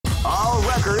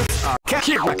suckers are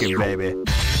kicking, baby.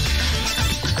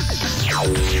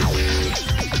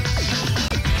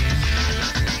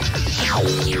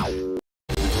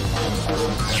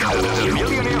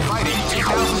 Millionaire Fighting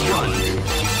 2001.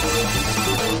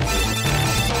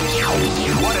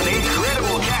 What an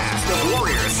incredible cast of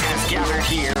warriors has gathered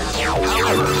here.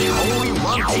 However, only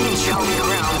one team shall be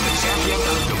crowned the champion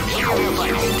of the Millionaire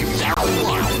Fighting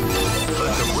 2001.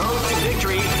 But the road to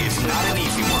victory is not an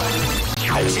easy one.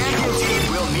 The champion team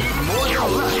will need more than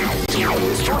luck to win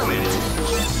this tournament.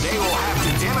 They will have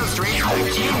to demonstrate a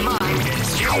keen mind and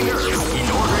steady nerves in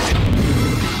order to...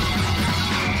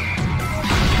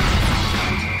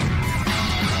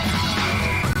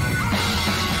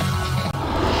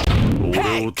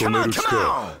 Hey, come on!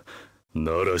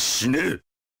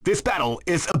 This battle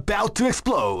is about to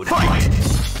explode. Fight!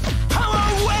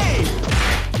 Power wave!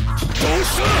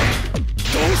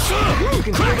 You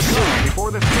can feel the calm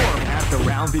before the storm as the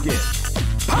round begins.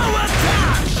 Power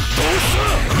dash!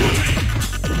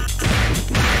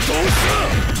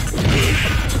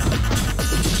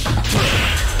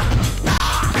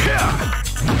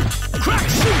 Crack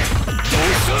shoot!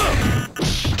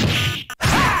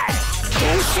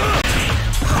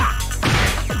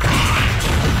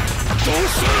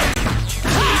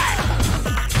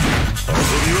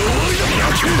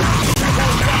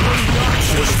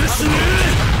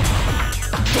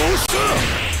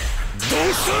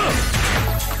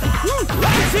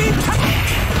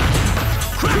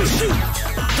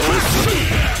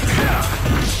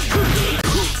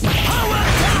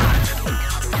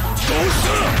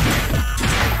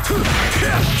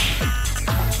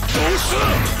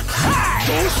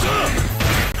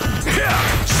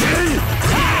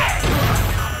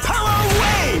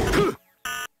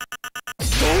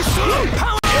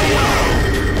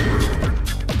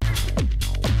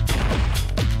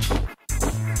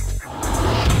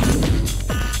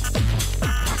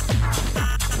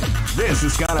 This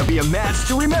is gonna be a match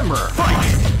to remember.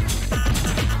 Fight!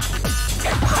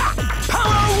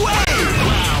 Power wave!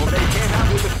 Wow, they came out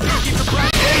with a sneaky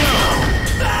surprise.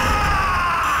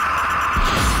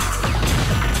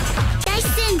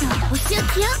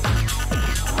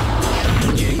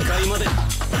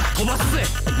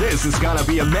 This is gonna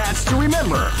be a match to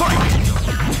remember. Fight!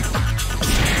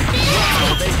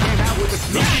 Wow, they came out with a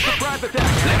sneaky surprise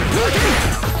attack. Left hook in!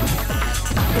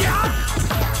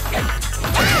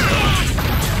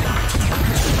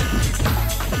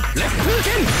 Left hook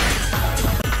in!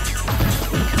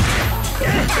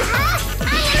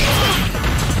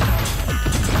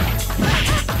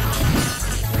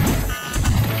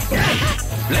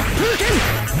 Left hook in!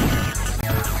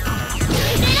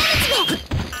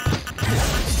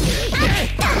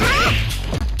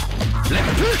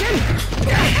 Left hook in!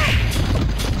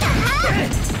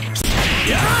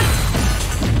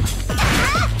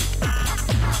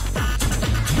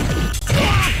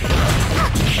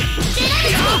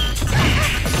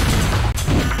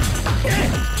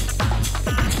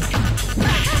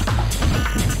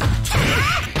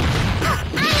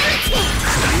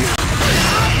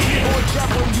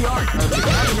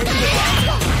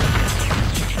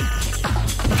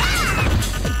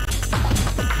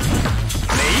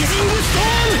 Rising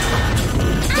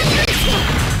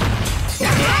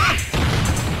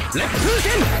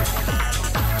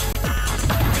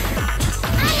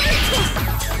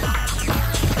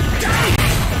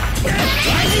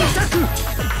attack!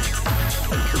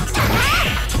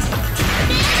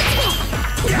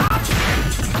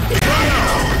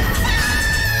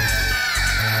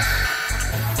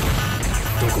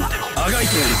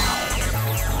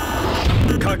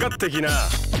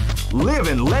 Live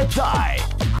and let die!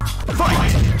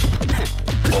 Fight!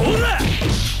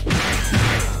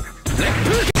 Left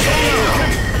hook!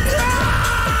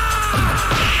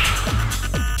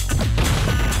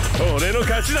 俺の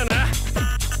勝ちだな。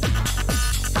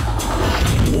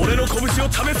俺の拳を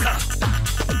試すか。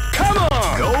Come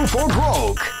on! Go for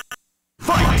broke!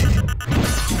 Fight!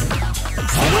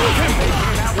 Hadouken!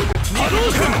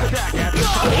 Hadouken!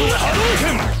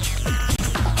 Hadouken!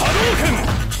 Hadouken!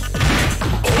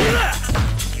 Ora!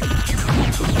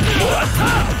 Moratta!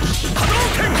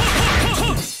 Hadouken!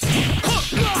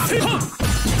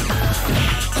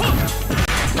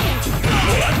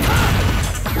 Moratta!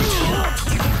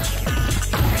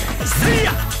 See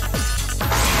ya!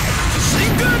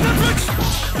 Single attack!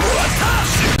 Moratta!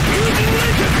 Using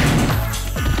Raken!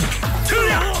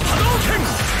 Tuya! Hadouken!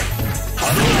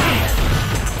 Hadouken!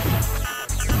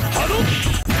 Hadouken!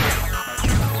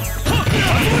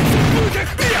 Hadouken!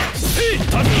 See!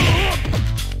 Hadouken!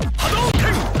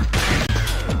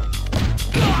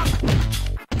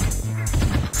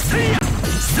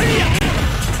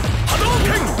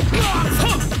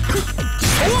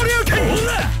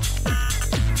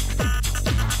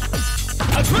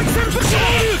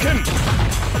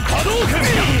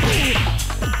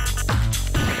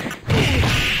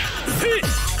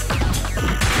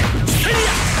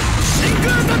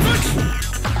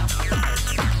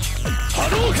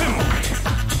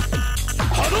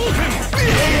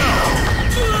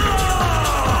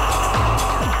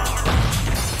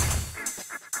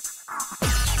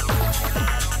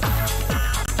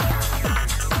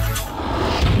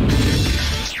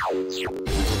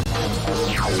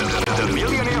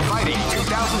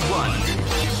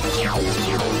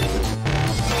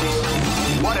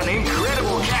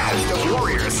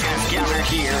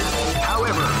 here.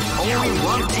 However, only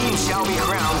one team shall be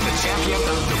crowned the champion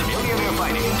of the Millionaire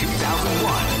Fighting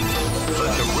 2001.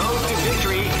 But the road to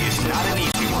victory is not an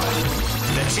easy one.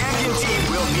 The champion team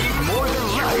will need more than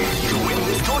luck to win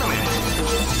this tournament.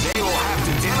 They will have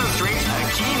to demonstrate a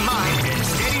keen mind and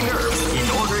steady nerves in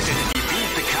order to defeat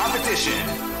the competition.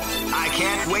 I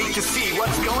can't wait to see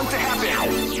what's going to happen.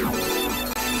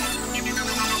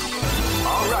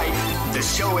 Alright, the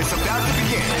show is about to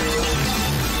begin.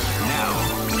 Now,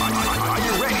 are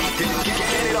you ready to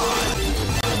get it on?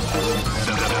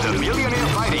 The Millionaire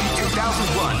Fighting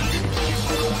 2001.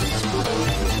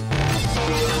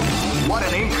 What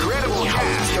an incredible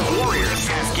cast of warriors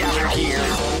has gathered here.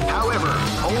 However,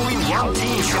 only one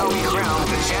team shall be crowned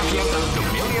the champion of the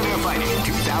Millionaire Fighting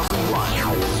 2001.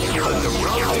 But the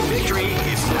road to victory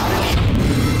is not an easy.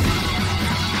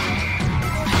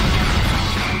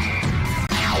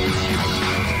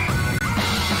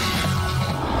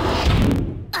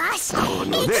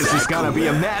 This is gonna be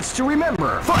a match to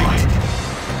remember. Fight!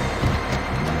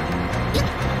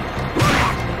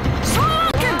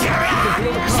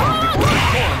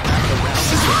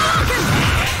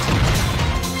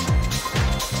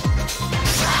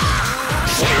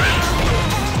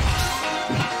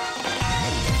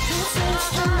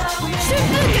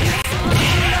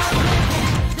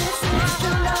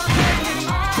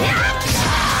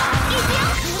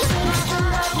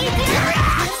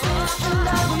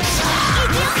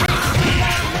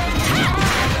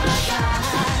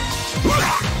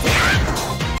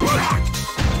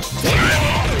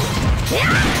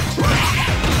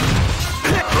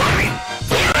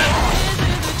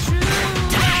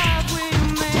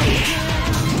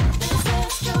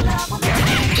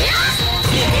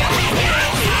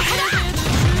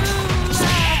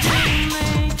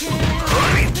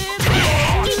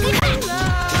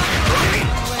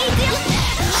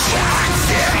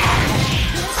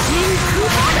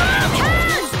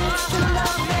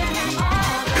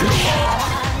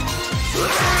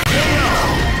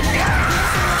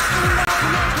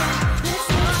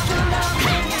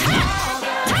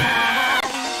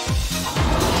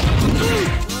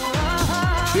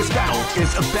 This battle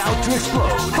is about to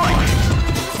explode. Fight!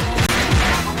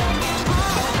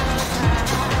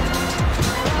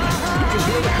 You can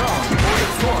hear the calm before the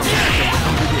storm as the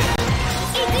round begins.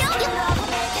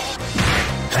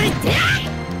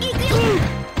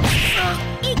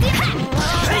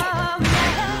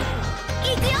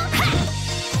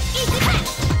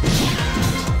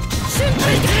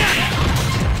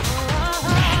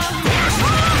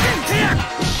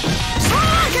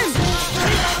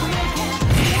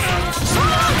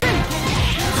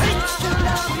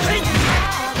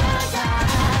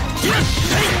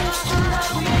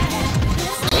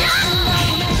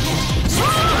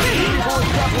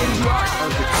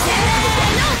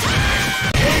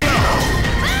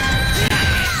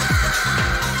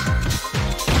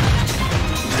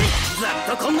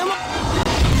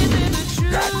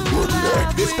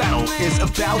 This battle is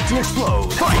about to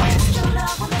explode. Fight!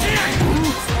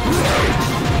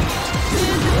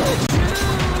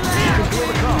 You can feel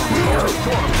the calm before the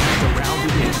storm as the round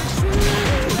begins.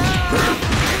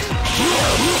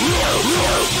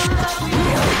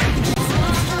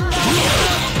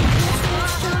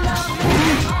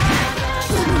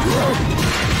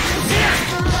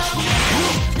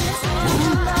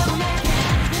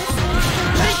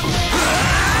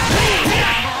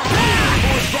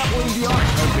 The art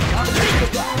of the combination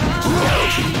attack.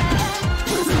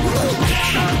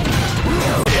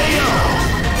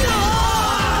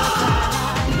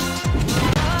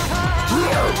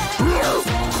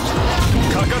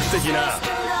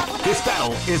 This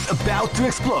battle is about to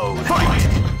explode. Fight!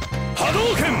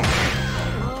 Hadouken!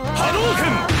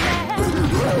 Hadouken!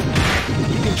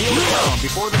 You can feel the calm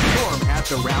before the storm as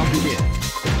the round begins.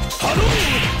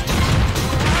 Hadouken!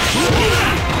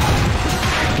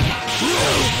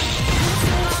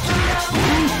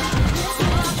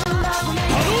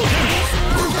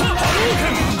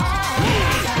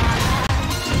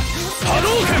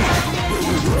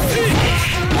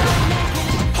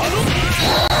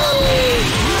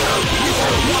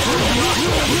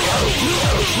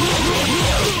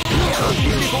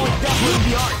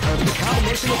 The art of the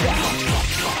combination attack.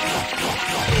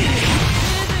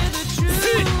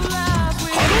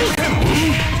 Hadouken!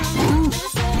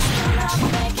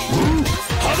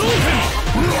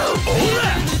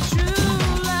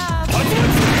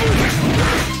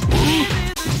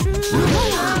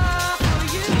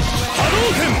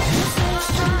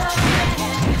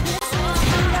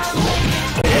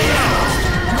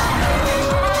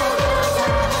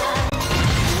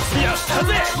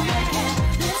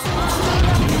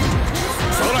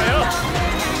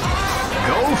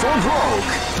 Storm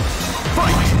broke.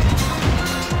 Fight!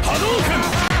 Hadouken!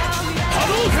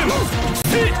 Hadouken!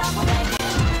 See!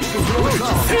 You can feel the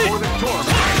calm before the storm.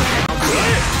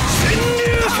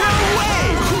 Power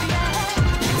wave!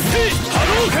 See!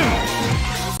 Hadouken!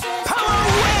 Power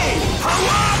wave!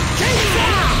 Power King!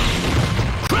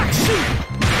 Crack shoot!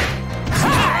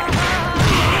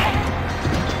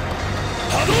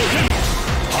 Hadouken!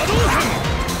 Hadouken!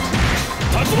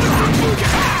 Hadouken!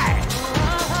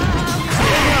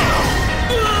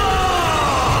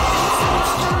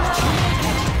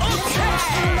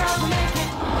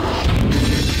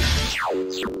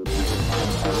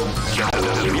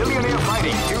 Millionaire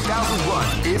Fighting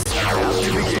 2001 is about to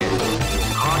begin.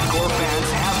 Hardcore fans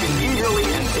have been eagerly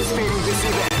anticipating this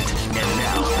event, and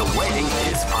now the waiting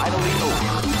is finally over.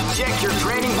 Check your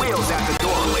training wheels at the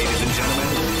door, ladies and gentlemen.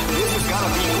 This is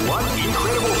gonna be one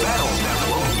incredible battle that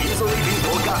won't easily be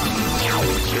forgotten.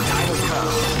 The time has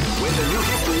come when the new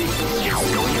history is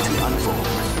going to unfold.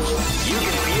 You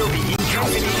can feel the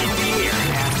intensity in the air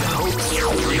as the hopes,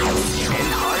 dreams, and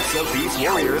hearts of these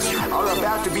warriors are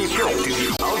about to be filled to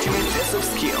the ultimate test of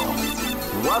skill.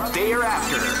 What they are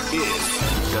after is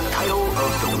the title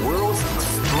of the world's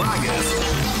strongest.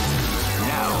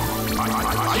 Now,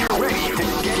 are you ready to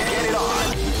get it on?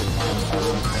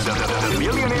 The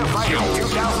Millionaire Fighting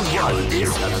 2001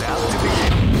 is about to begin.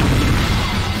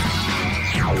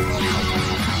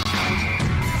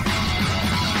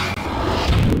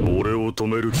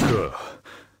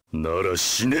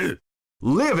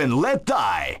 Live and let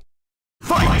die.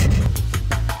 Fight!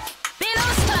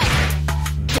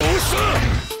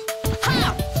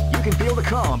 You can feel the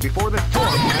calm before the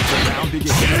storm as the round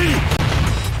begins.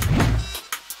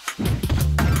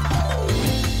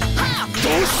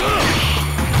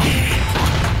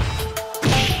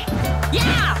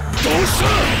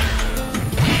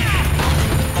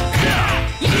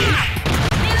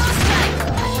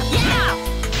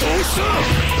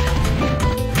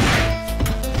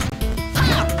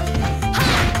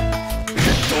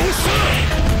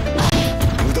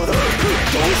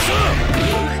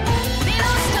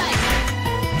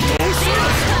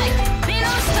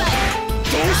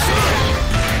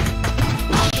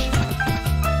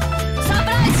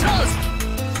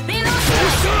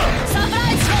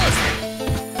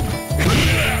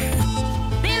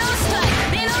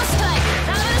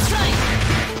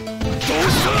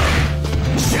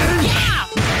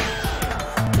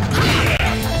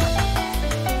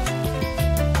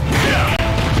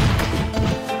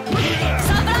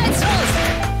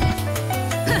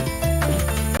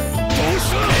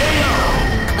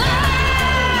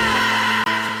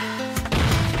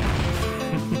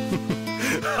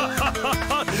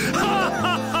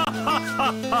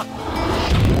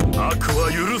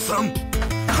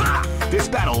 This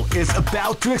battle is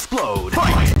about to explode.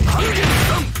 Fight!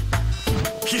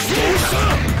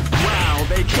 Wow,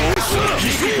 they can't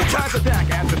surprise attack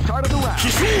at the start of the round.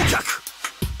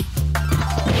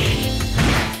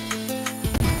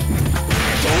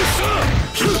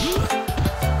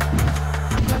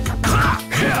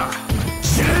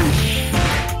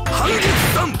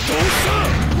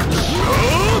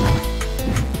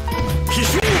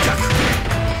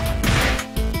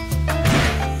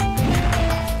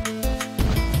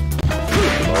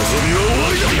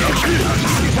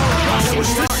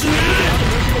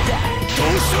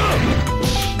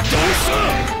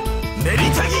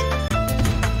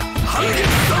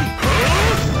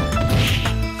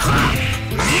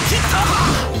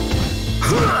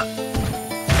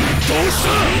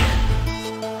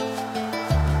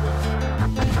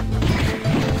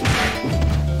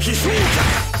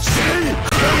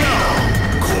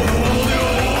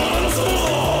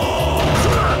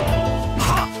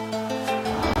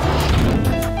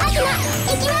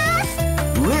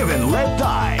 Live and let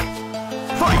die.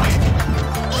 Fight!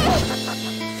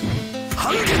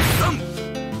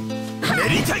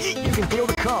 You can feel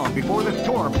the calm before the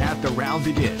storm as the round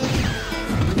begins.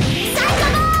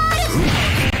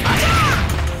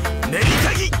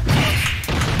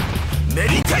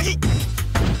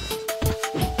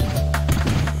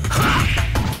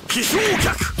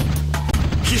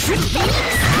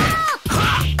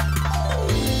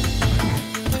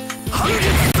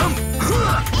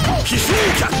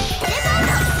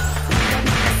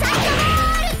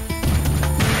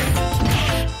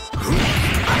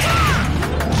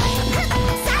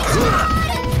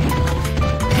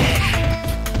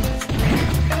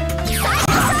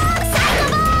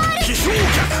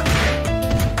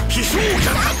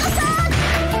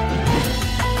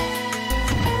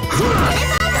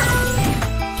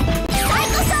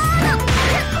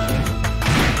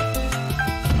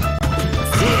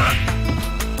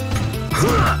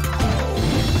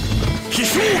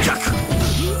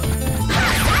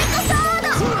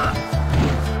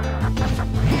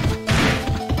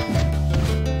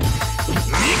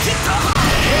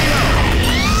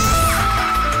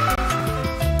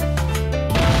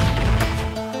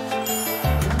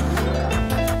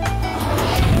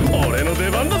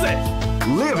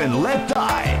 and let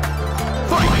die.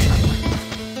 Fight!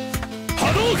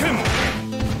 波動拳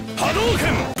波動拳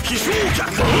飛翔脚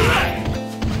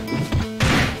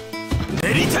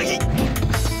練りたぎ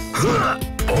波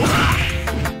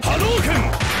動拳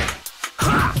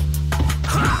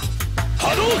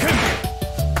波動拳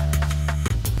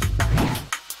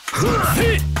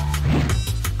せい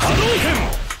波動拳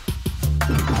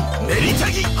練りた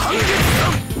ぎ半月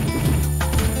山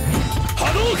波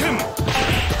動拳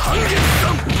半月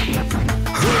山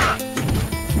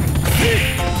せい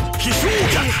飛翔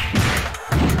脚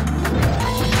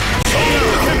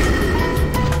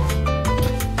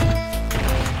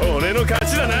俺の勝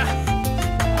ちだな。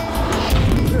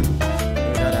無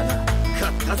駄だな。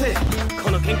勝ったぜこ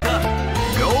の喧嘩。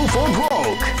 Go for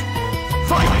broke!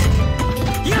 Fight!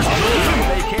 やっ波動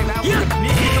拳はいはい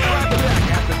竜巻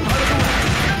旋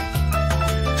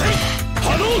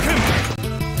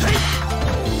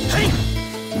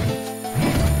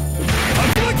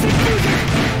風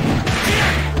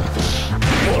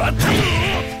拳もらった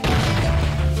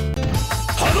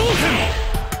波動拳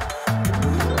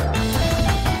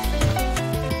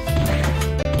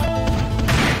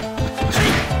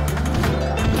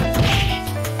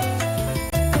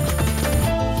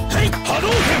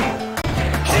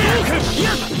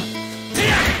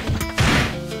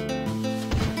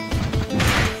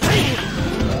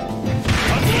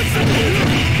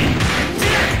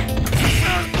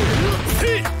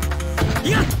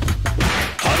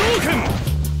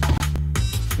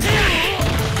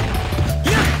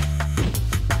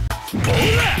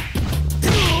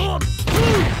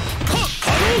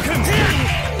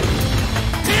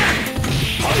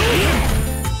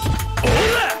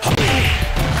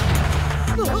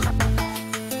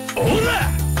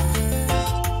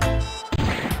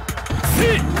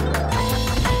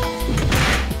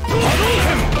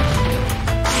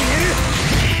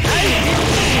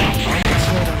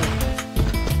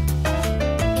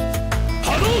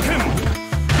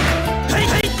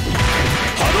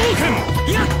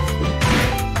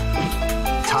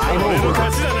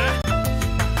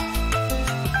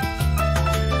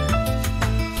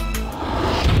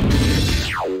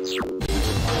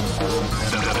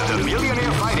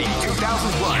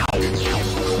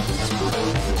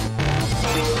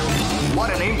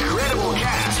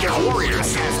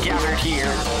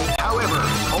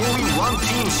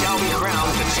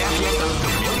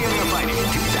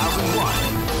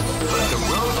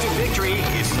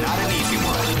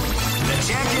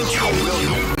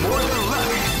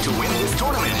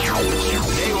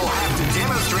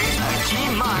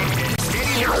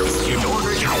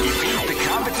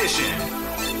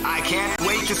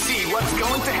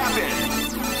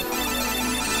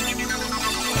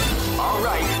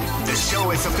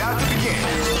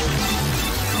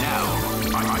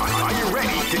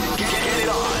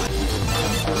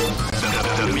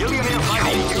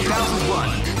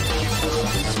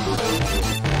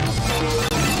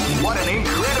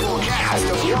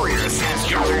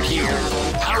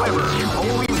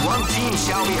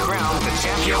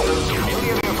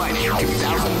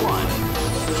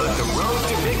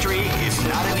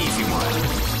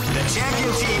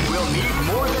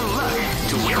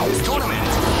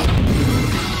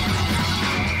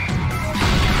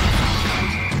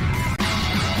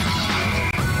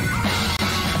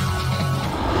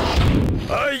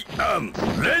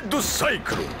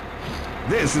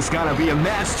This is gonna be a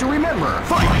match to remember.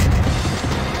 Fight!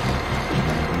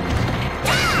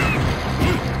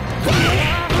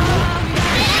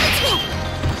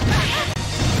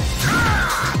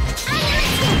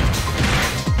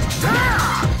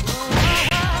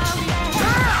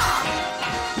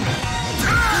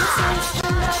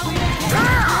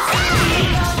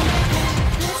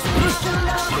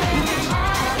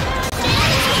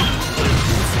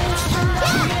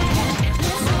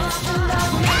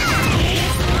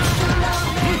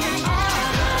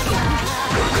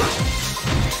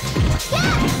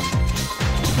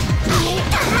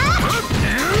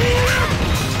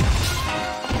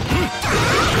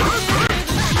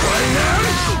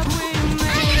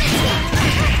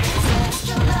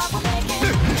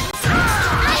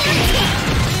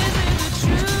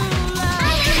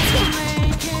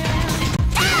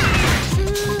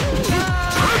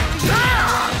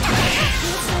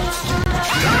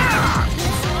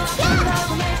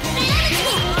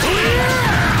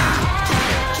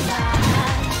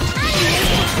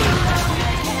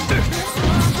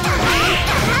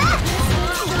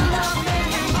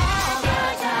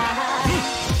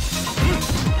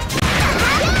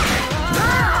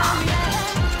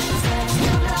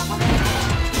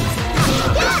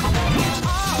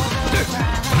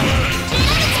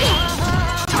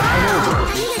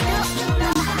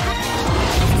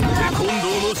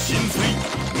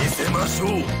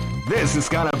 This is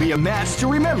gonna be a match to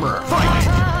remember. Fight!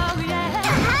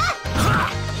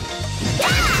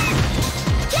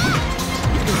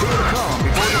 Feel the calm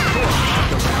before the storm.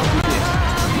 The round begins.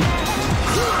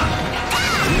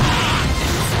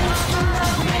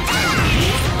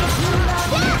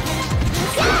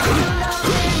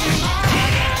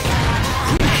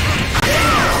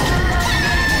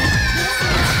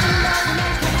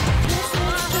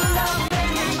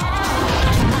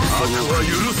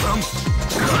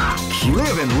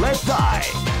 Live and let die.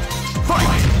 Fight!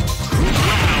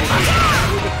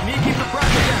 With a sneaky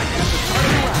surprise attack at the start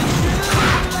of the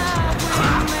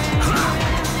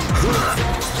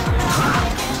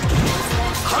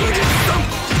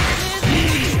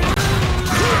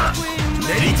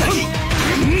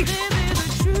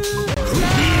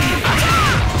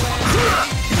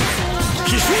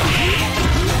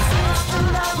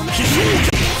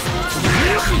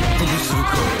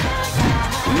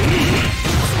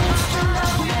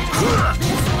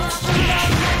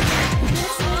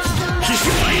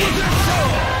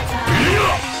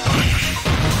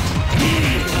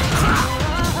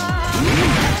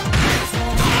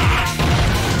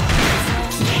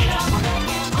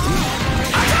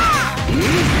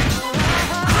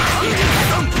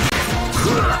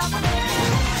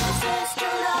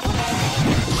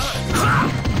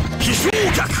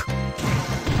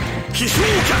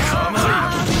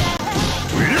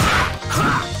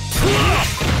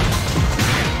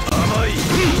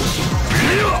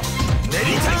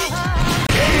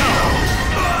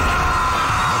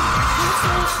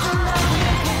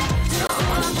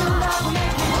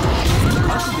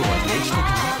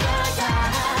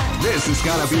This is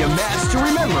gonna be a match to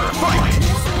remember. Fight!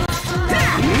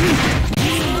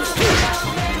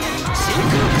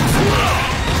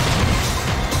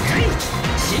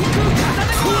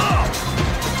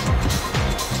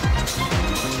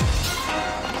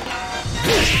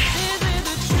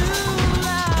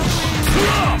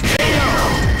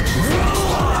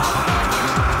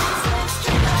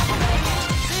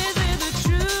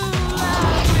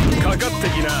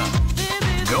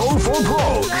 Go for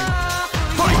broke.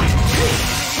 Fight!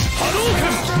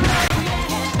 Hadouken!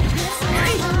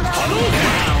 Hadouken!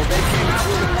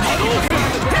 Hadouken! Hadouken!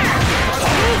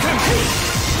 Hadouken!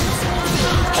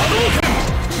 Hadouken!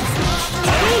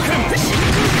 Hadouken!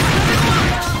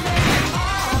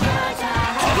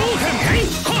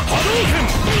 Hadouken!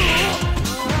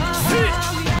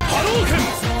 Hadouken!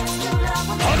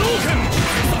 Hadouken!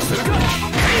 Sasuka!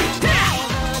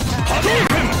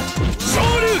 Hadouken!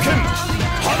 Shoryuken!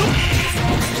 Hadouken!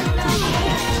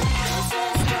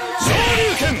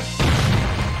 Shoryuken!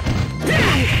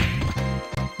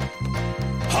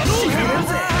 Hadouken!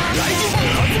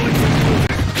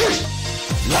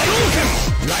 Hadouken! Hadouken!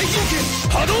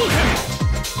 Hadouken!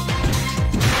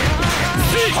 Hadouken!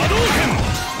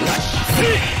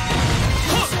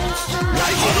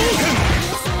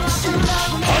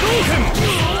 Hadouken!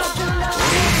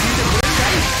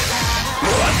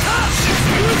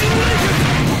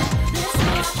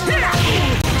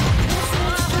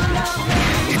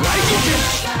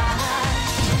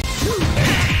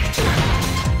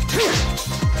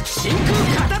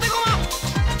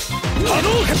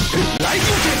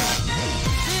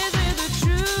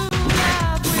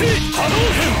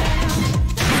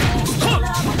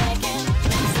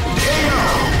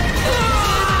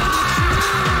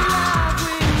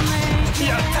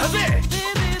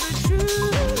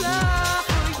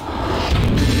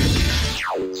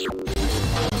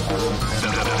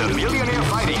 The Millionaire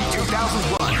Fighting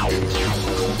 2001.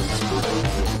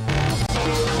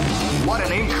 What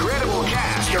an incredible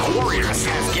cast of warriors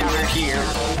has gathered here.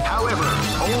 However,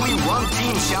 only one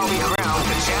team shall be crowned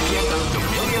the champion of the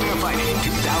Millionaire Fighting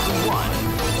 2001.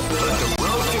 But the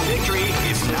road to victory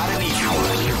is not an easy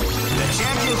one. The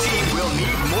champion team will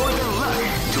need more than luck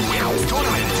to win this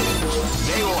tournament.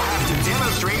 They will have to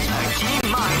demonstrate a keen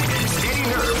mind and steady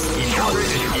nerves in order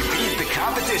to defeat the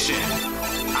competition.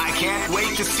 I can't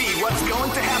wait to see what's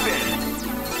going to happen.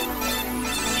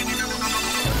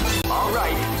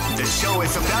 Alright, the show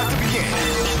is about to begin.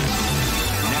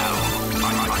 Now,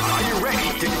 are you ready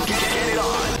to get it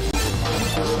on?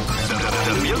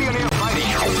 The Millionaire Fighting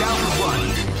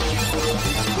 2001.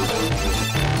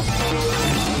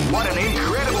 What an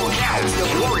incredible cast of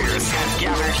warriors has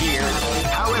gathered here.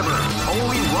 However,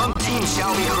 only one team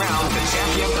shall be crowned the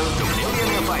champion of the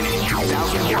Millionaire Fighting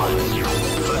 2001.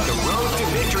 But the road to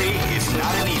victory is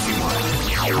not an easy one.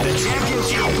 The champion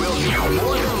team will need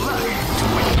more than luck to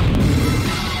win.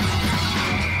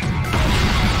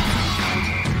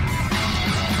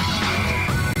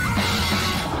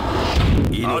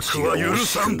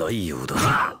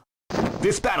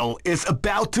 This battle is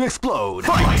about to explode.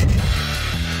 Fight!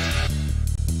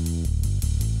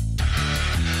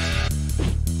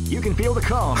 You can feel the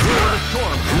calm before the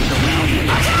storm comes around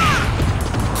you.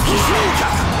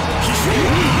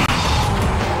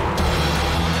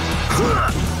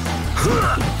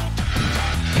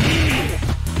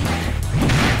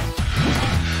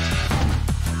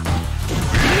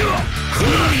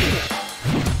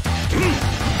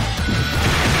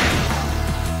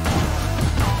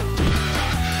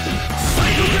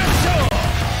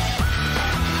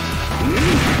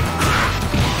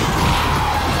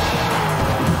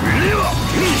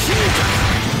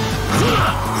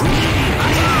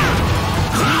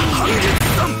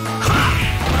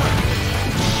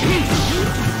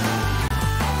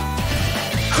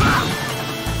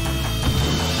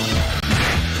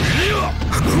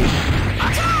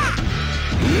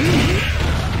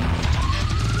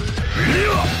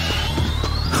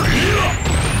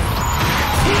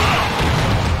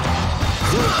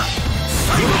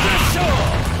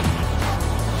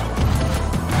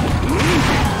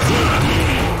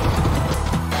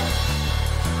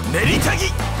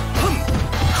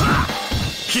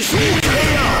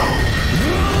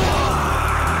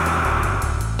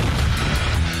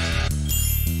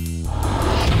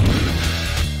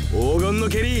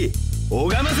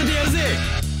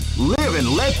 Live and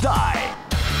let die.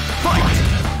 Fight!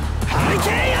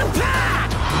 Hurricane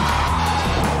attack!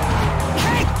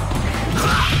 Hey!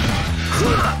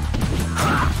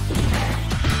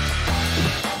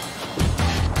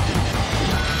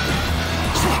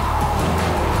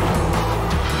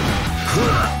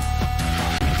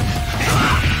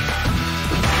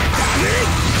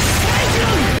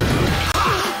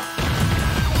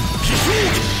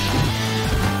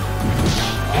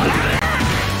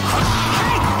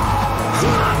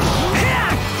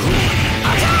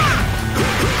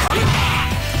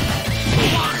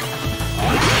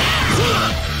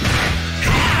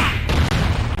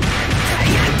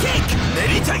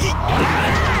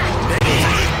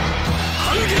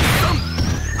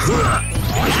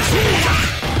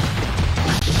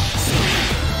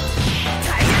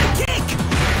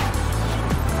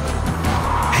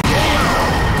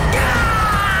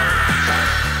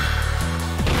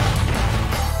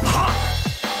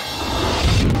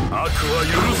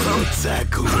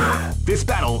 This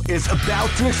battle is about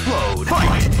to explode.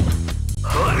 Fight!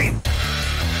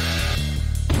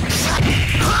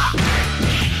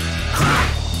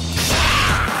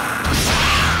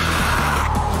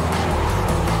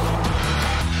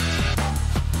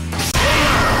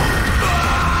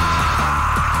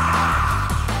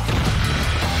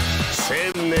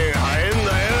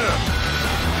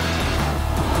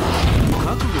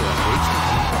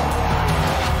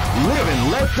 Live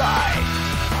and let die.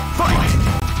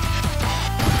 Fight!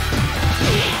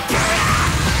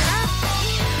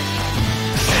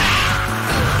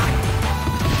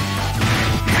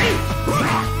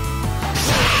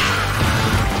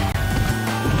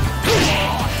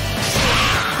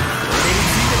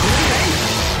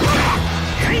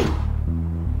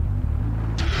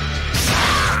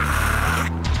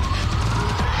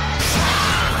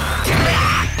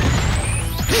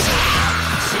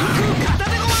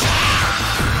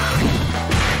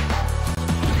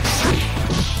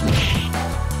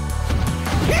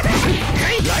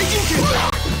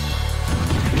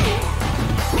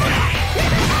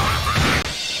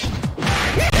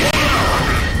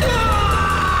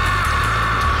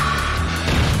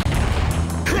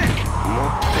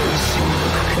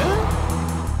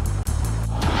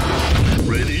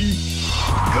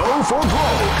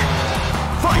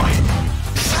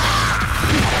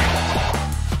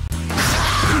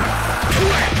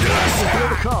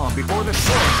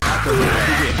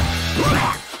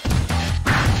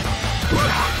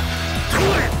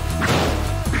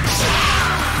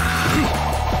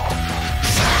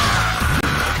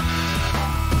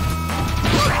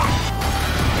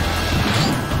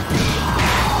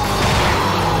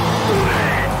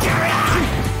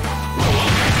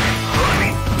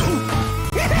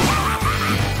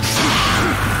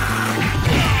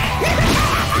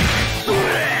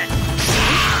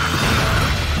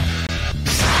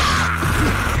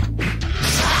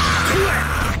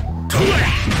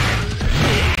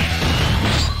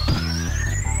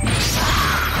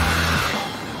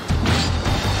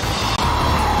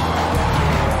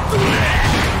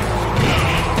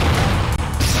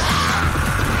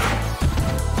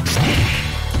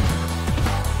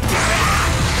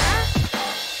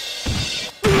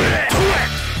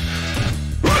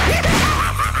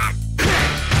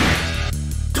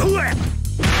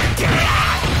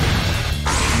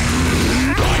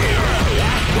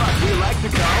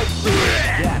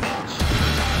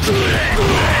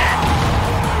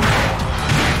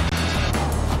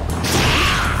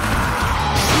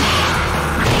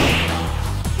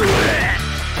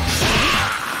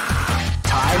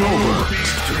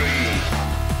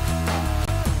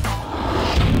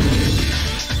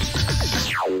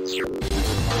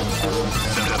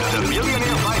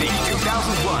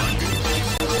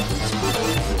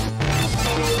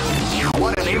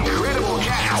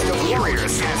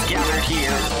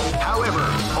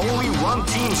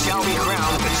 shall be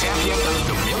crowned the champion of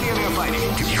the Millionaire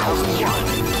Fighting 2001.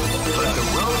 But the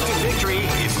road to victory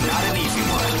is not an easy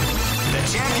one. The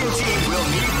champion team will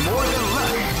need more than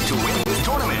luck to win this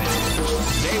tournament.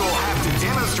 They will have to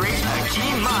demonstrate a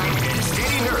keen mind and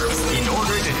steady nerves in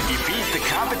order to defeat the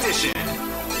competition.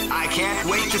 I can't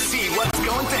wait to see what's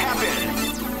going to happen.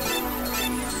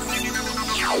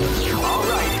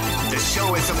 Alright, the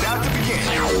show is about to begin.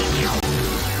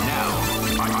 Now,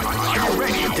 are you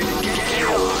ready to get it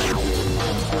on?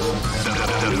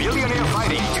 The Millionaire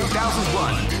Fighting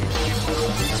 2001.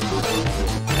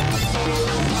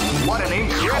 What an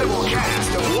incredible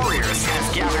cast of warriors has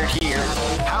gathered here.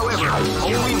 However,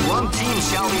 only one team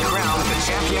shall be crowned the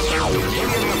champion of the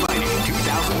Millionaire Fighting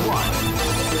 2001.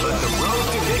 But the road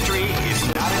to victory is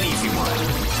not an easy one.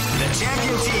 The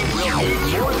champion team will need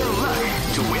more than luck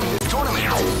to win this tournament.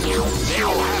 They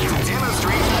will have to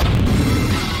demonstrate.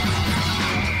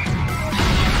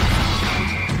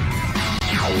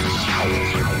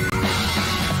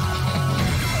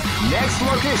 Next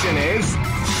location is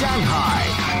Shanghai.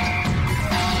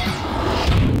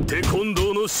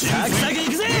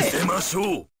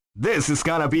 This is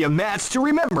gonna be a match to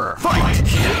remember. Fight!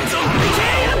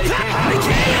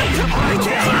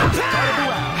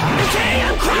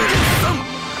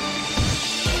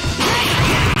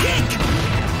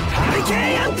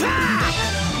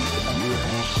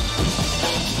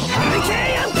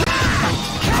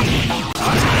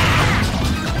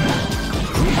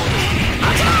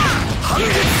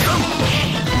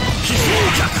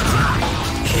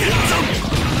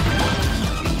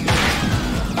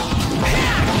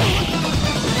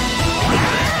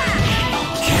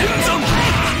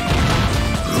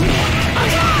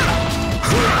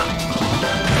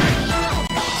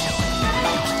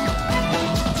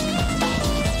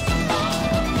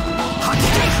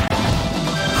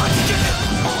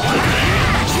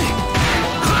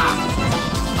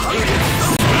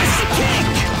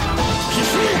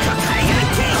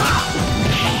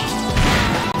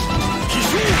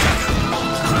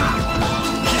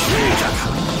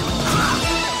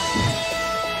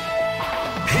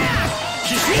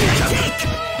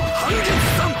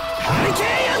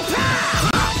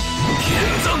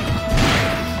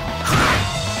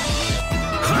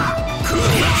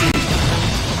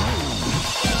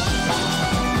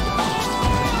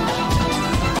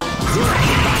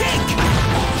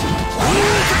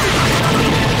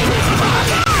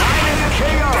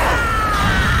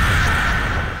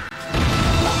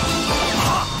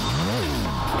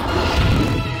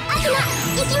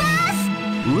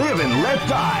 Live and let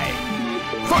die.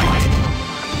 Fight!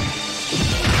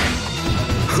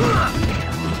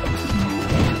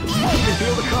 You can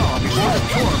feel the calm before the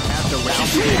storm after round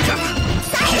 2.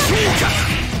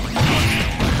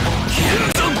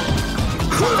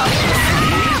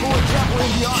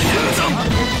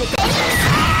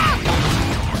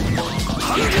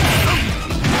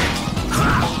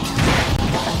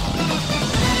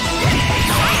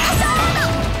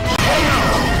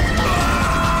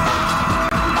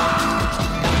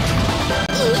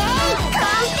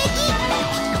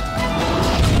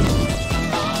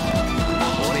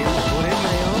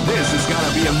 This is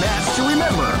gonna be a match to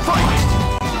remember. Fight!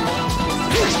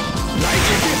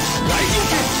 Lightning kick! Lightning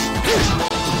kick!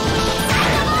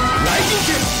 Lightning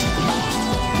kick!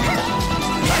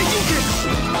 Lightning kick!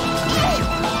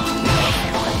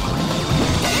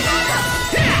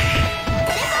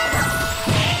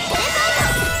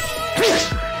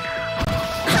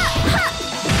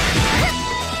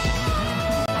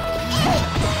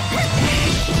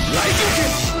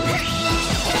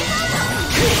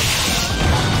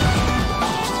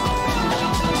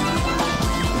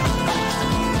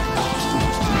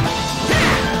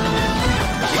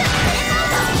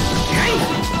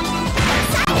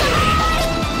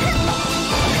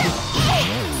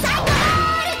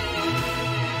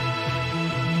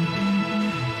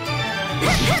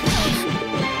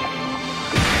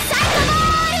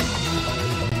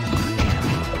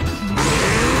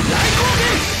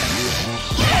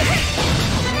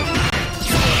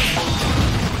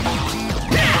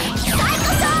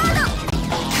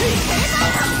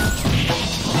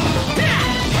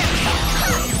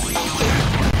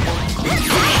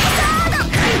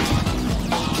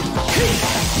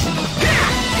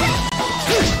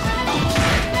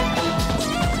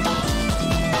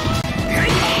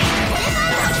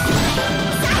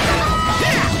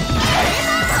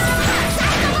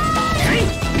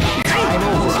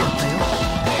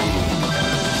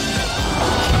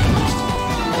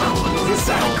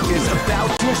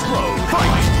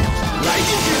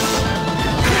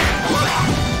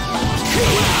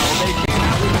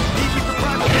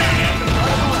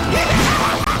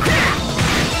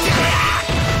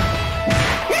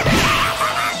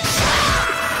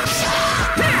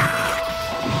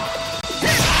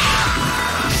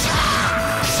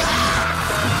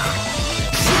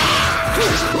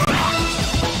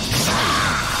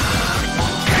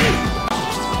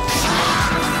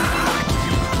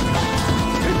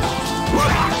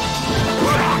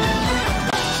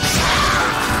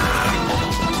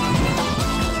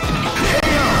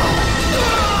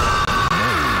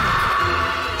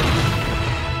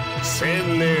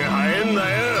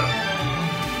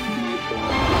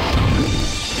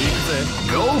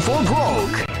 for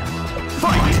broke.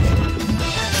 Fight!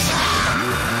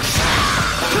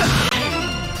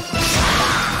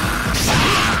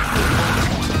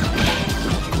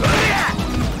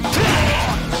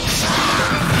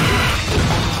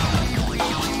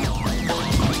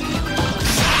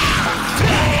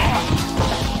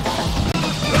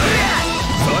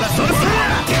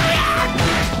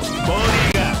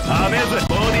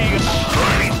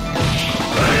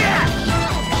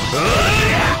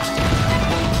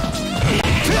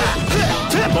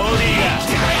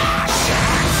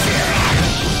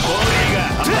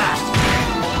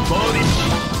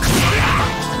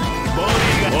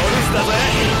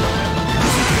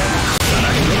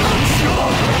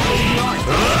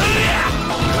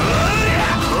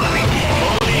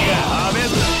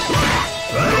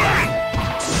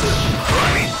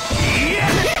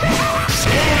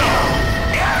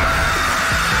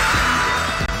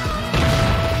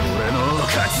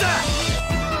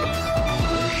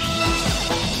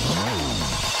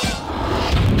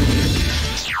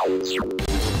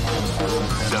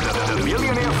 The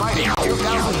Millionaire Fighting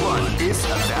 2001 is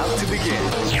about to begin.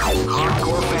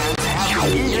 Hardcore fans have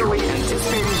been eagerly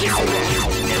anticipating this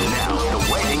event, and now the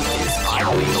waiting is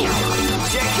finally over.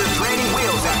 Check your training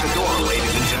wheels at the door,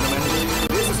 ladies and gentlemen.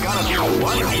 This is gonna be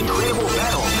one incredible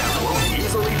battle that won't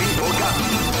easily be forgotten.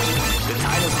 The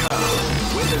time has come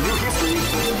when the new history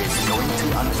is going to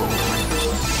unfold.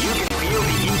 You can feel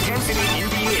the intensity in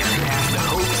the air as the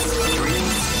hopes,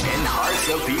 dreams, and hearts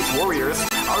of these warriors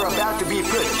are about to be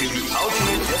put to the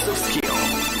ultimate test of skill.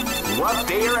 What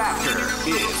they are after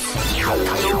is the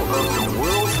title of the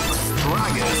world's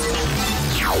strongest.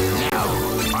 Now,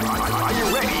 are you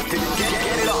ready to get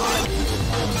it on?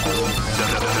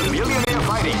 The Millionaire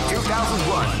Fighting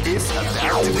 2001 is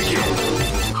about to begin.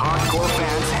 Hardcore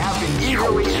fans have been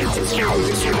eagerly anticipating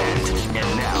this event, and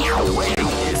now the waiting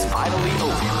is finally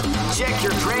over. Check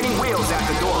your training wheels at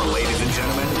the door, ladies and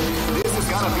gentlemen. This is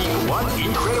gonna be one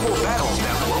incredible battle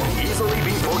that won't easily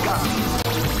be forgotten.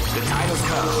 The time has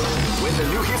come when the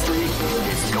new history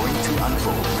is going to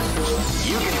unfold.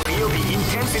 You can feel the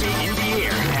intensity in the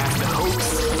air as the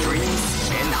hopes, dreams,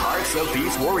 and hearts of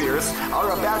these warriors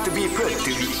are about to be put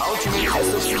to the ultimate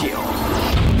test of skill.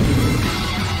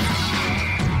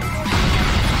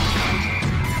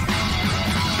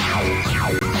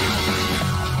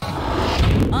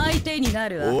 相手にな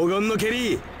るわ。黄金の蹴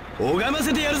り拝ま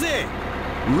せてやるぜ。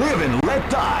 Live and let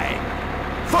die.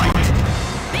 Fight!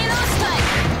 ベロスパイク。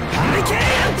ハリケーン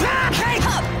アンパー。はい。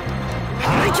ハ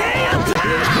リケーンアンパ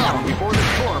ー。 Before the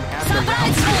storm has サ been プライ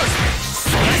ズローズ。ス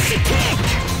ラッシュキック。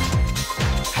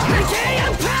ハリケーンア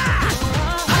ンパー。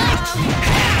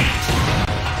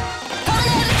トル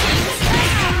ネードキック。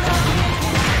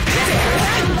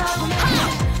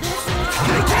ハ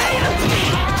リケーンアンパー。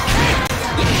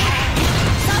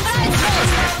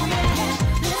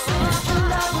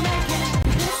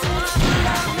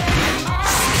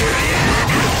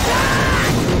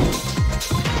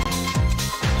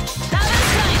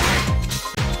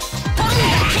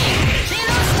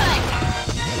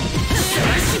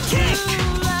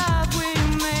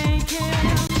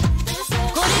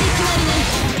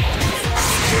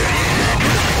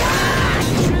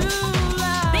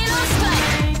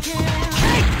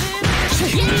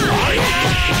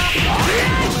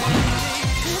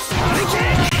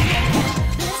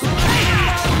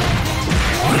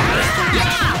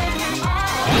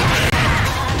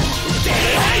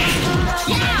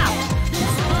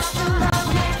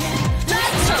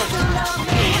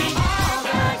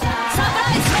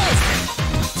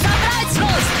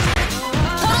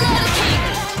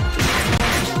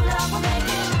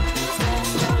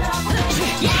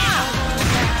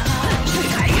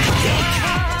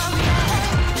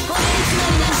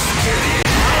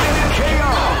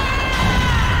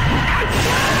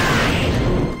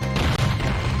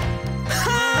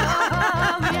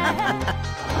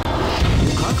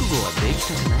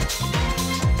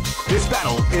 This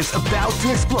battle is about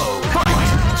to explode. Fight!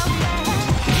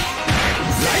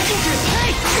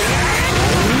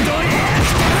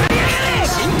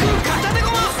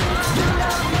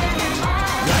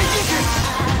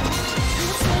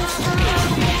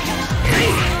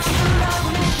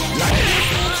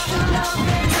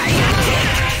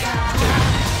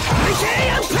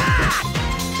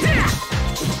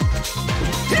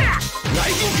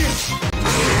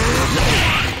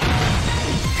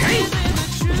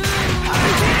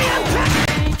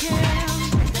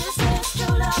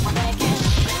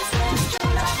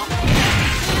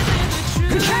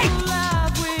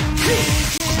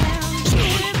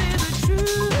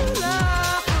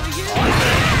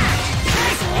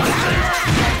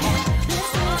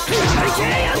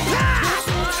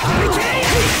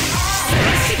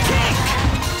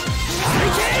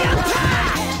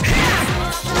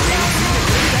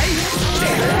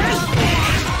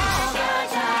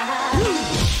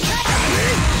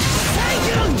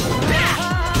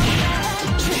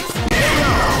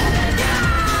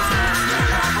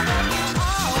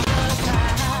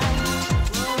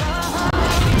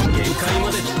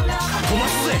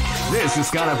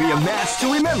 gonna be a match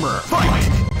to remember. Fight!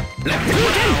 Left Well,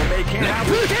 hook they can't have a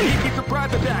sneaky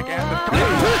surprise attack at the start.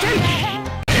 Left hook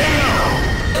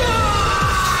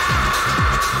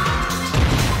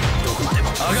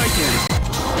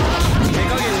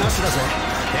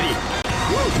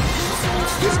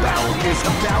This battle is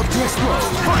about to explode.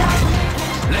 Fight!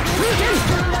 Left hook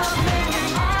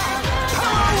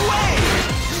Power away!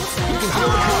 You can feel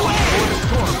the calm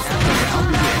before the storm as the round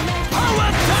begins. Power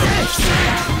attack!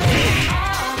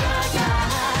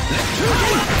 Left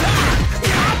hook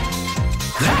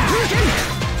Left hook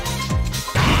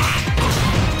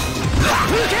Left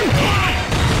hook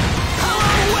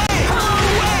Power away! Power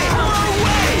away! Power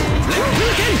away! Left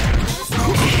hook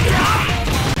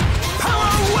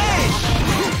Power away!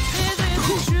 Left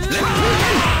hook Power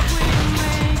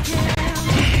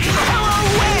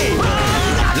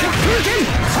away! Left hook Left hook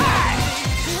Power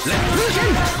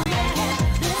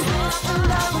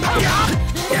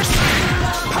away!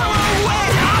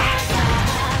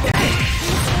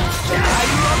 Are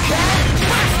you okay?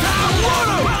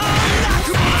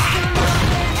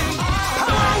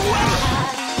 Power away!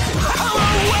 Power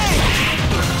away!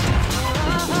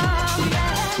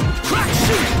 Crack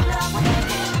shoot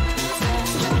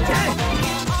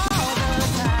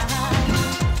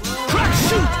Crack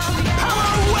shoot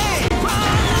Power away!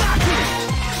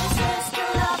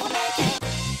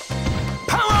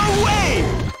 Power away!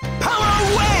 Power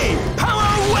away!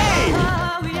 Power away!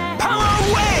 Power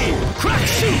away! Crack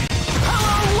shoot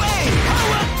Power away!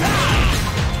 Power down!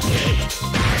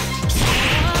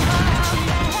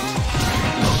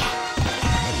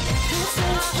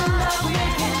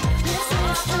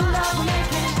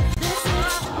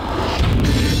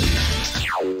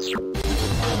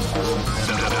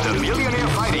 The Millionaire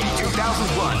Fighting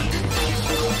 2001.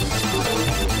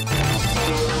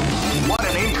 What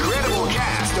an incredible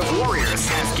cast of warriors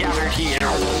has gathered here.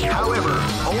 However,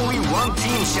 only one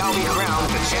team shall be crowned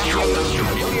the champion of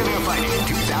the Millionaire Fighting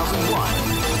 2001.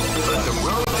 But the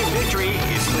road to victory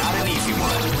is not an easy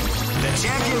one. The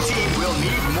champion team will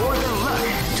need more than luck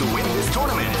to win this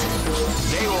tournament.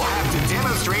 They will have to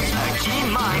demonstrate a keen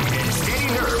mind and steady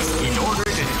nerves in order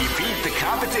to defeat the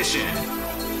competition.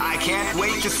 I can't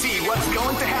wait to see what's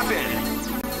going to happen.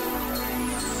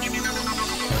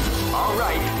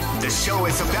 Alright, the show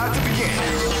is about to begin.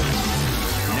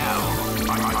 Now,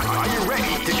 are you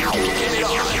ready to get it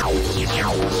on?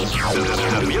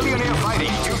 The Millionaire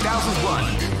Fighting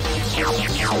 2001.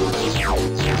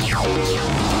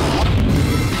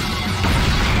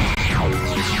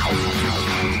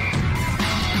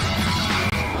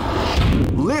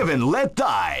 Live and let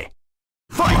die.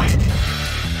 Fight!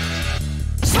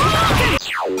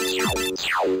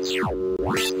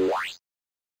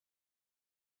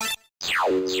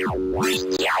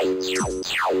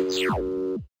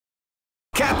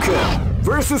 Capcom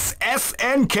versus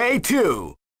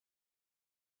SNK2.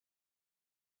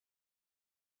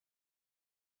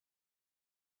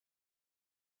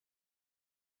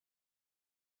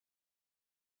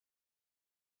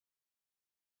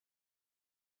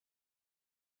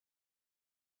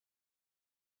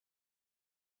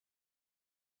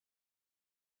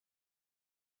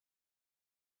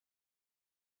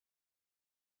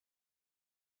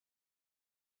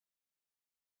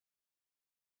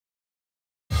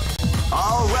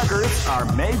 All records are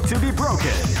made to be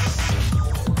broken.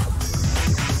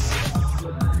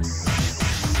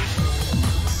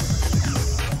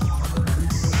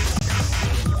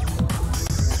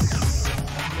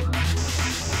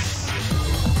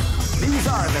 These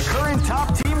are the current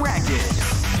top team rankings.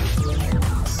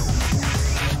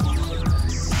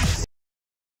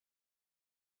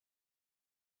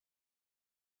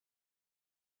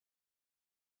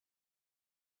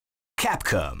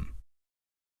 Capcom.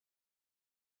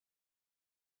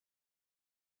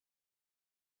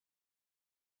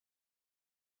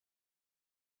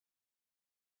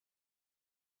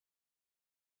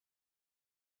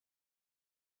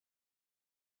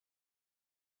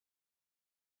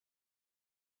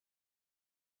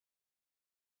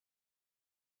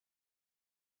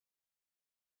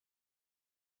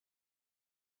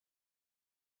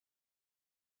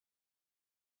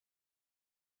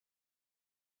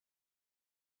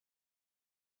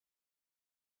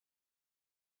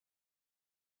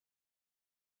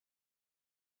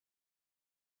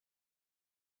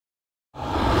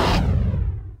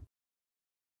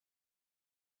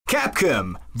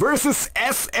 Capcom versus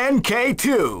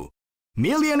SNK2.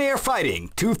 Millionaire Fighting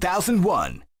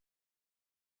 2001.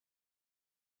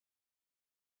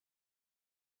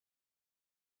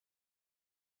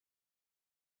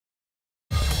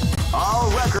 All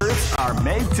records are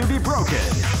made to be broken.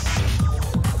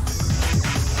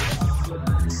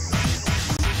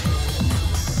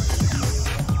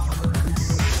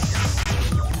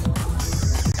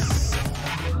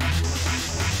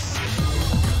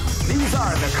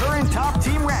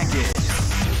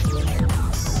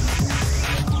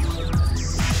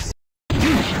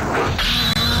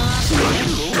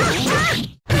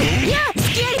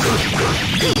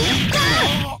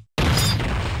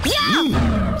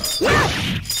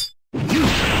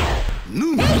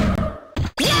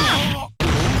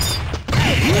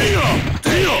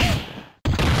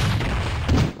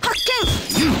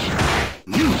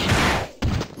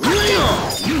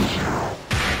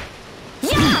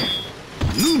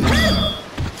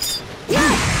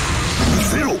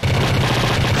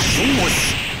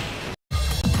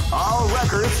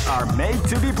 records are made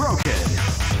to be broken.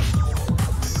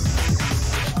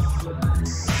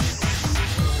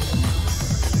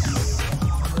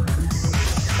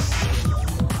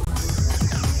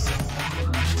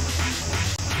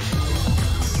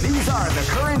 These are the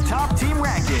current top team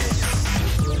rankings.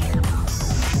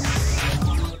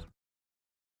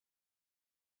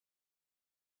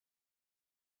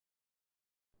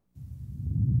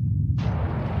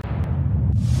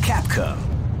 Capcom.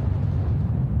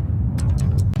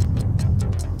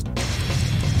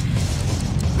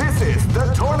 This is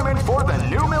the tournament for the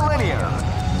new millennium.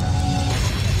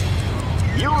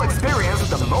 You'll experience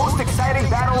the most exciting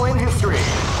battle in history.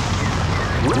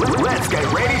 Let's get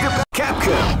ready to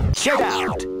Capcom. Check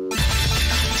out.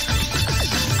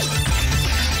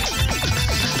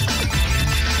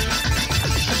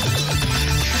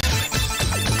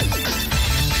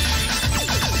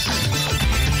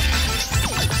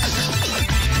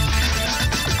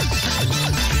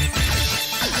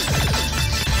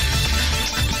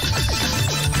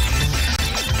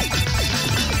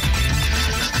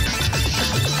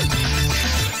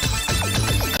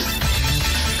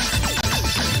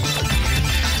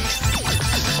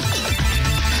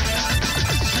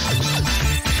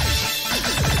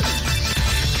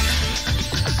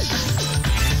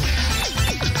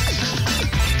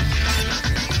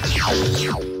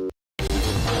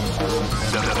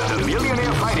 The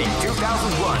Millionaire Fighting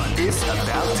 2001 is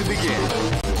about to begin.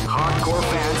 Hardcore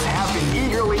fans have been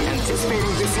eagerly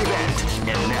anticipating this event,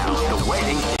 and now the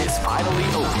waiting is finally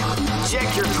over. Check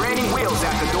your training wheels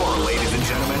at the door, ladies and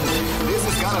gentlemen. This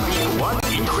is gonna be one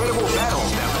incredible battle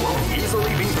that won't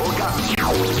easily be forgotten.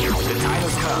 The time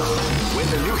has come when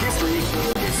the new history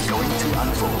is going to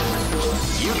unfold.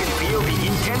 You can feel the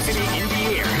intensity in the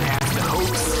air as the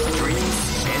hopes, dreams,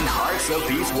 and hearts of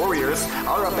these warriors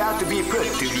are about to be put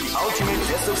to the ultimate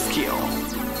test of skill.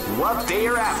 What they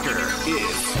are after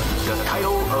is the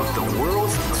title of the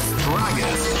world's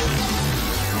strongest.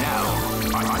 Now,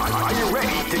 are you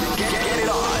ready to get it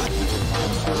on?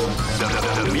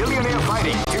 The Millionaire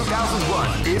Fighting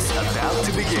 2001 is about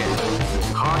to begin.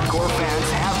 Hardcore fans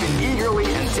have been eagerly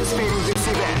anticipating this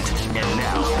event, and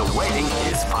now the waiting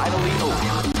is finally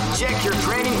over. Check your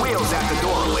training wheels at the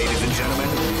door, ladies and gentlemen.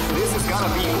 This is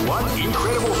gonna be one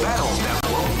incredible battle that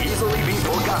won't easily be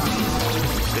forgotten.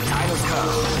 The time has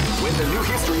come when the new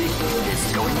history is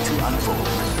going to unfold.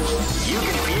 You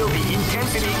can feel the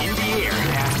intensity in the air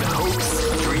as the hopes,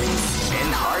 dreams, and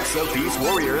hearts of these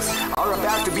warriors are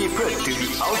about to be put to the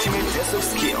ultimate test of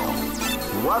skill.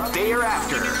 What they are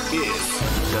after is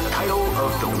the title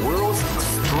of the world's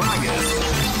strongest.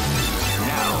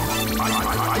 Now,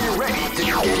 are you ready to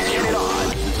get it on?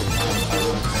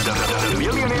 The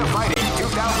Millionaire Fighting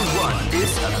 2001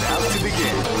 is about to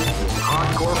begin.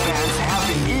 Hardcore fans have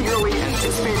been eagerly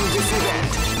anticipating this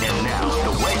event, and now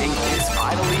the waiting is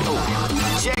finally over.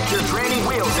 Check your training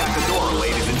wheels at the door,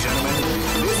 ladies and gentlemen.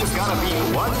 This is gonna be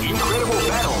one incredible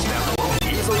battle that won't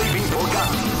easily be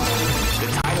forgotten. The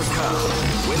time has come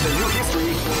when the new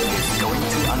history is going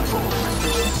to unfold.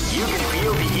 You can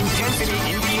feel the intensity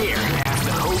in the air as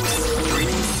the hopes,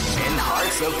 dreams, and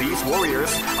hearts of these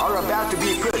warriors are about to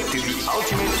be put to the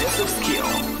ultimate test of skill.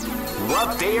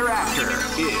 What they are after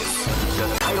is the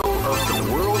title of the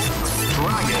world's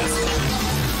strongest.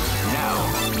 Now,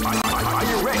 are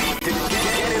you ready to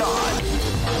get it on?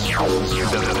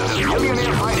 The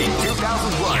Millionaire Fighting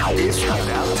 2001 is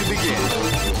about to begin.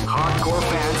 Hardcore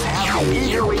fans have been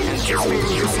eagerly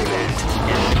anticipating this event.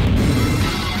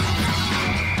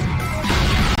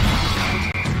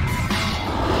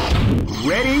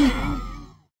 Ready?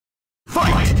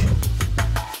 Fight!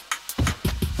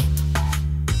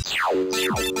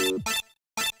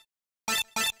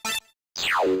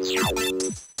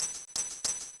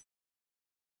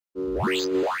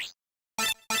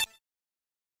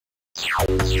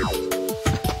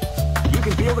 You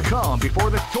can feel the calm before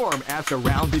the storm as the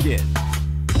round begins.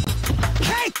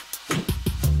 Hey!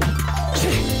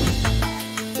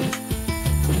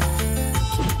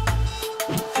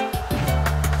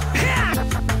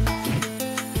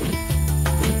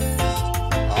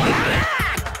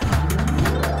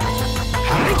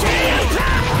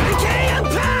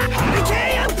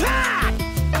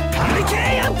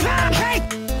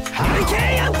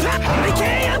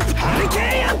 Hurricane!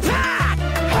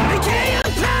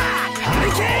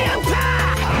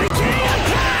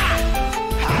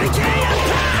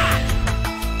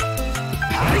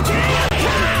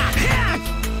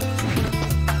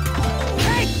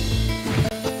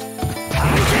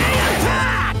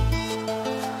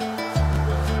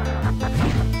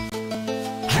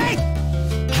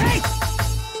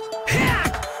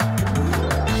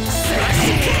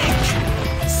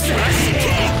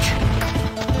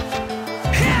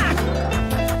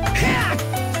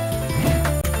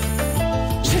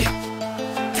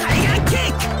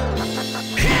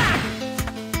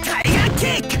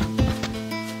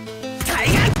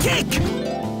 キック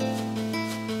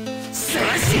スラ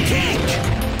ッシュキッ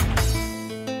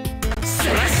クス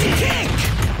ラッシュキック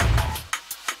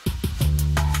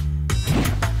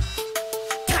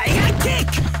タイガーキッ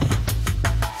ク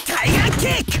タイガーキ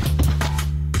ック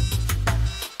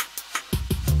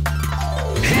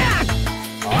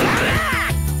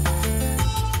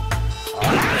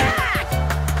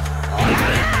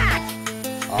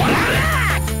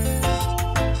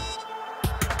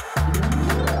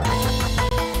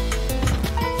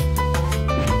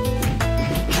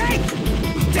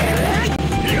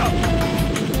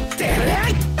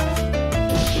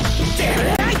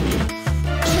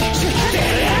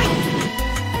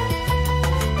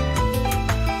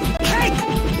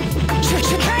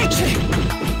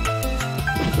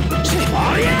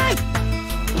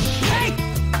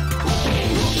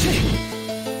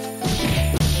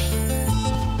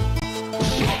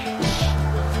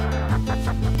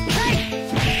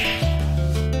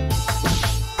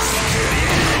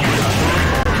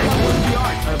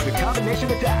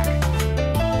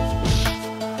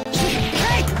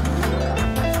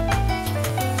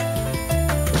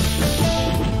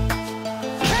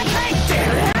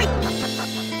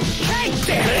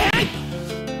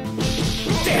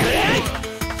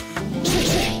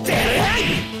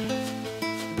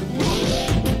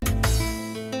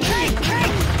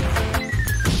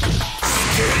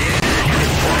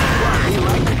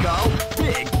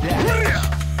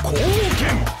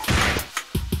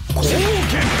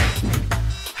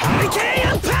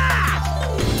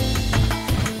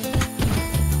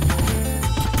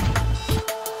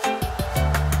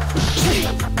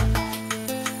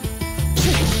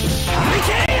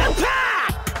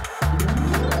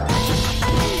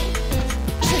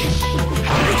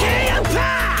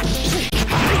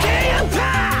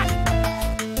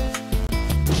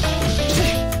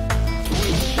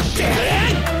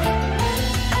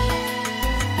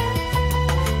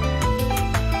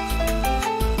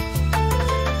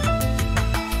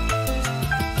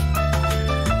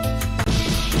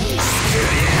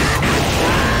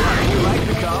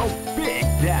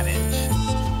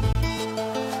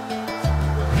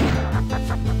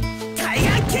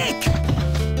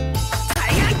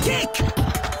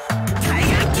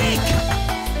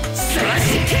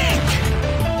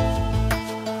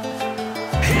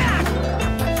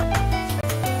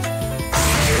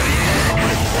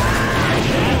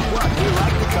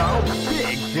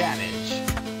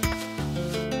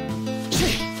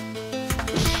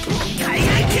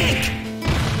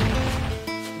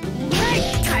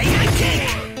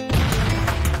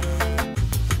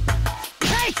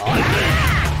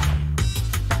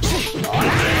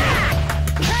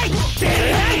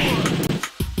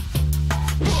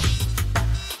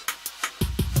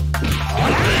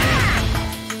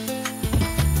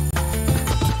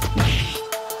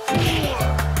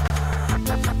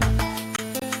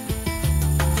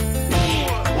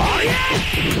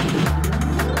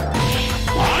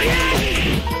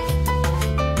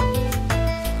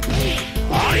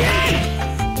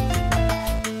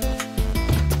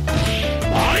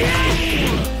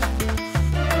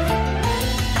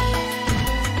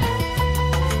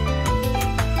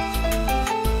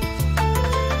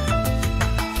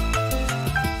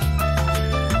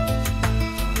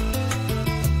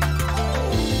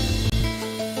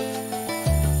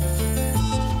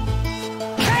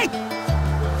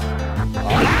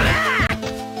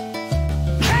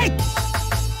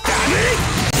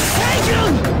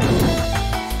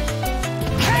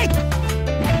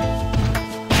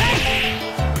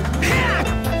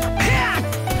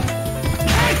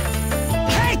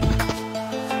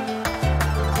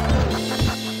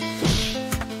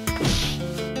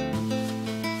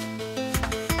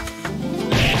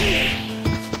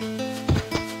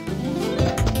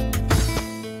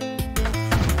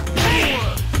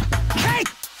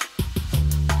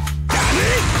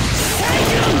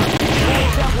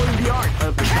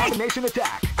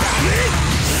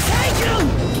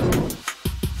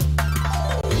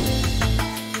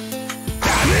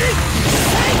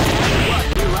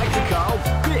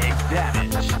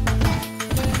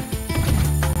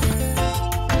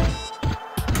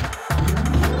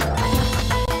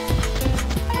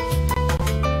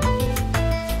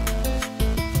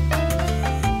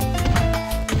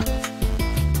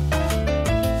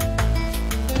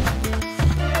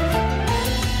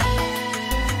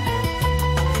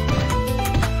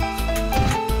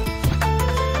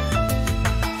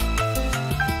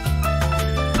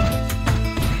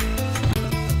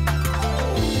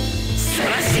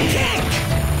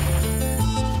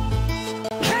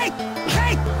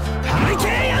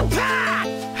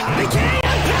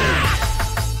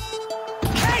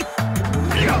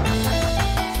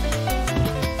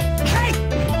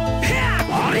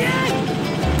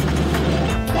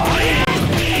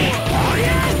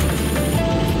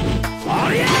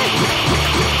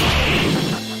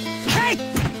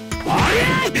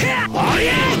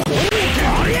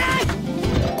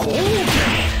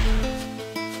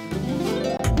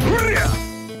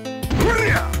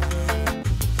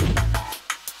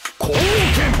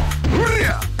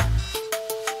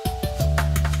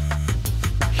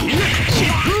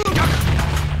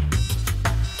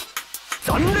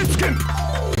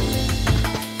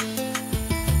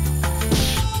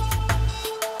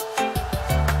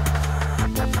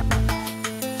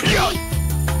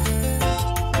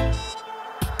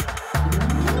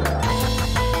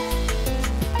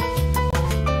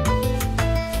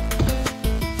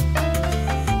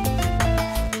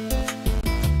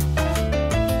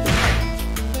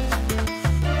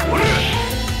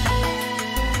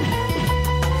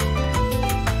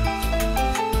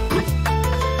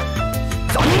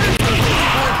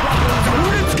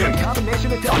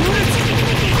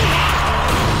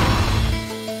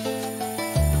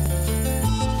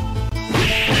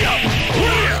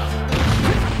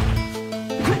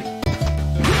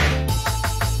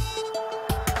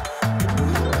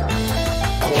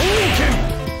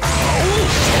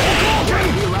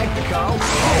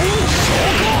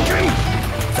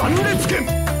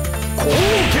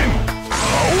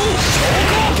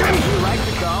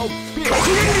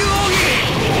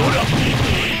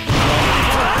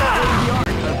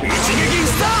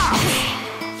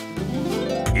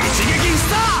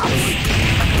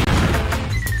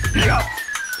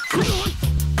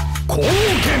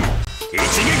拳一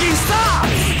撃スター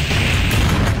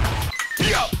ト。い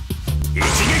や一撃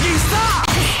スター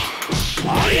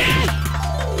ト。ありゃ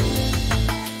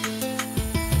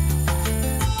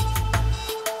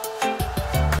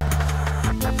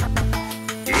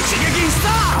一撃スタ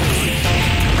ート。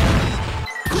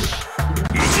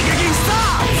一撃スタ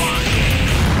ート。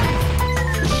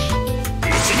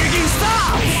一撃スター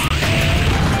ト。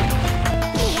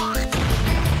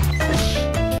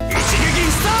一撃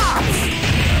スタート。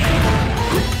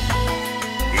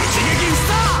一撃ス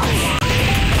タート。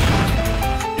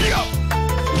いや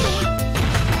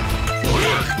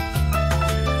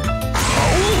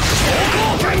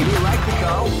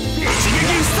一撃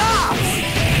スタート。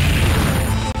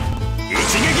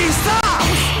一撃スター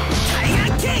ト。タイガ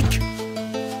ーキック。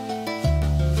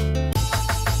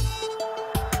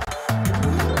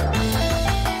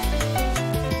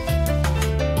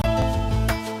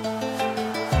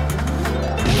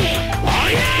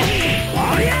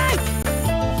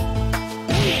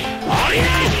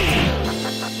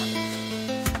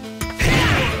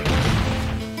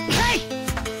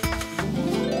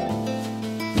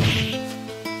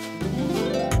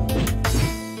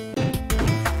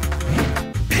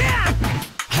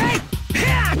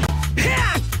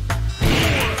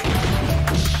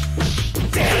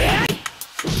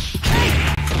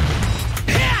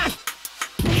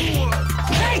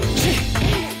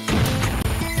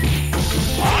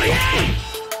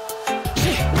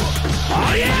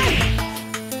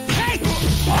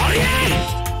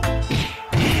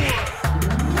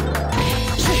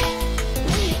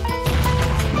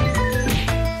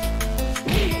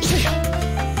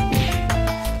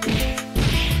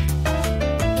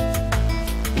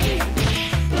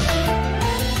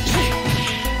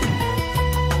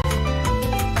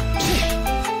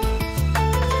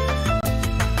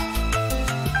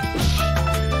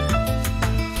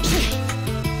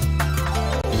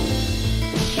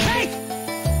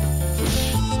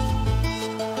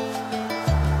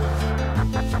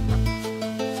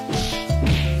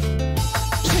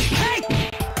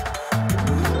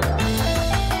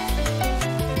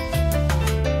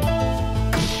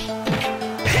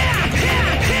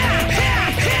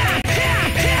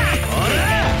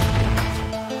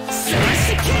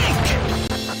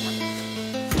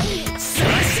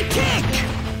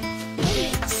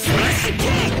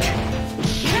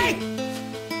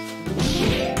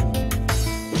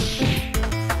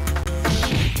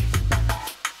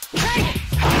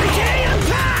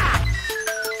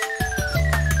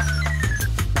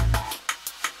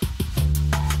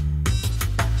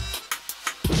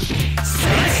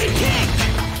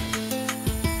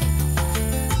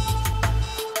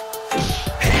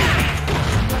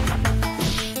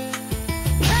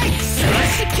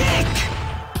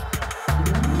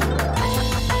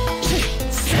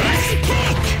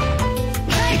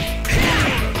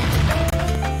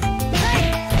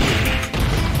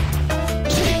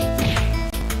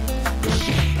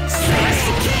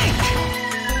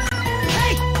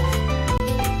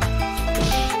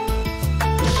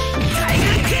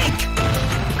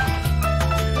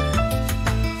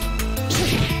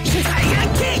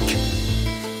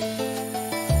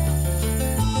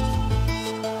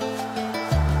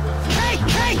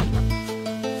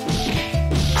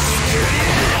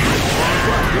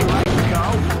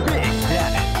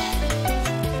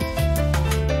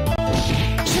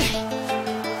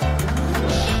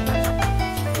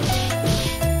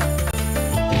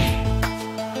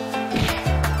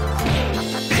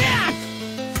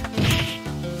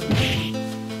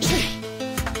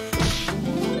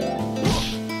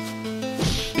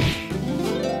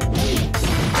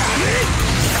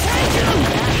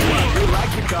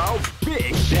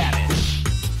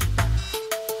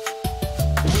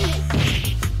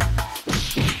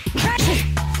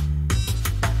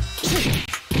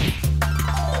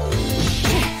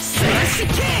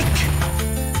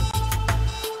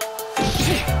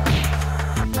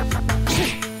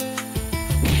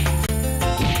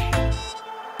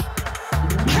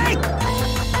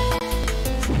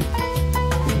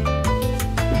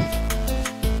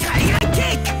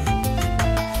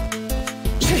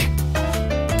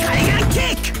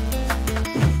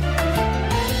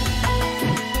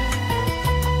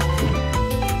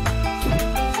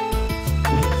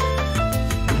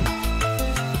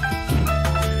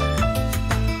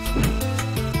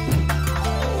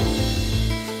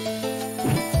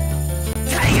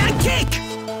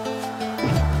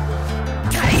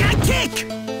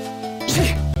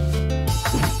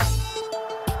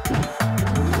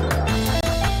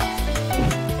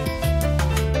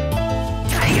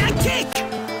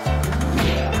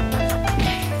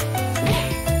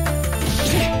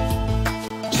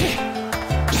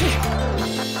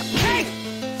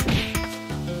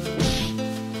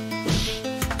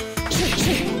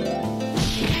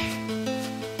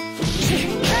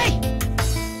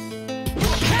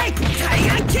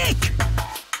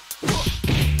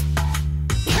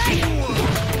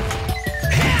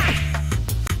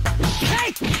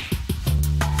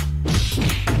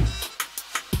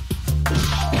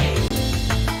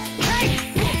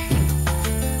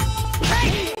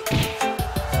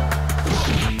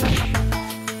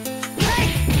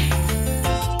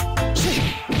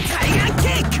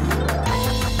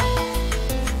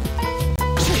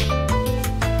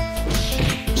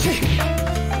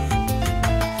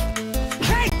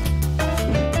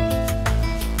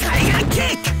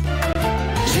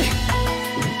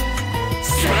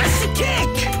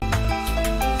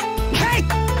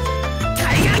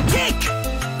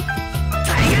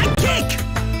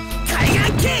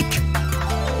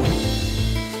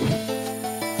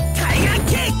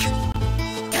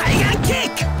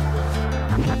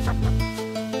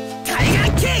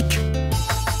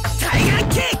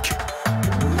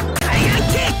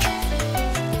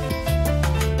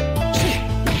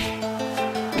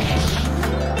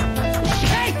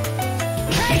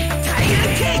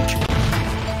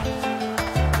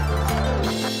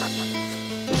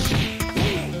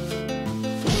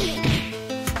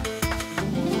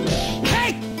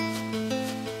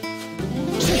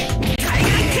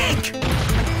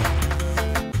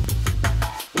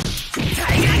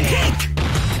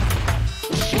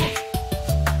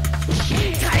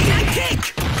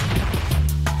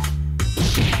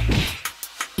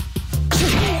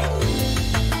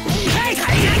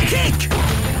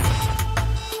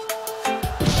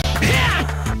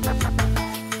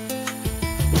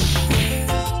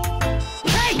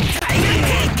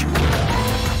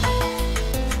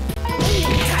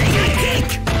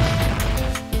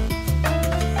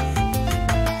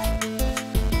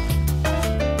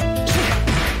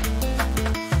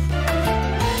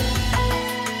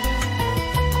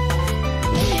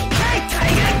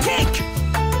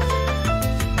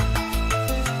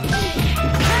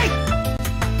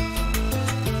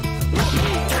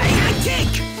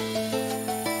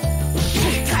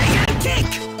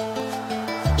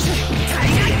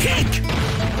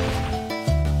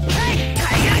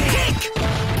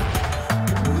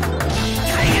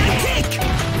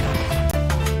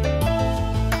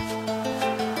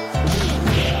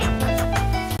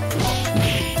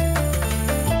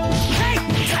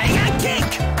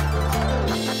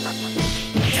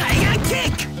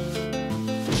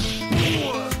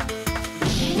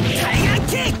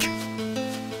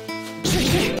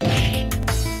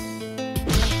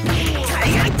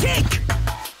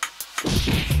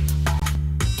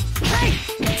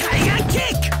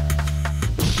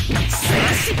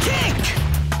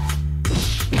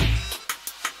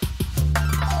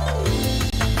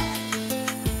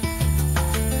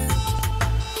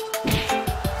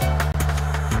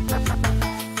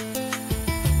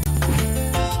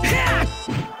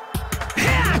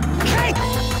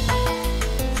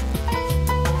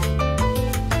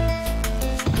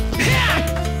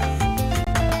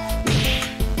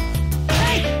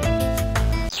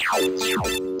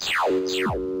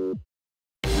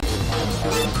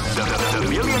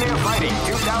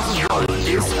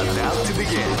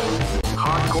begin.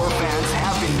 Hardcore fans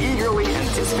have been eagerly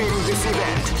anticipating this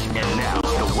event, and now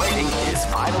the waiting is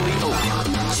finally over.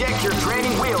 Check your training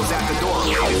wheels at the door,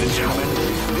 ladies and gentlemen.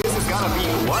 This is gonna be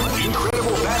one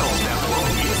incredible battle that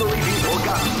won't easily be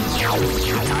forgotten.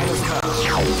 The time has come.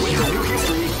 With the new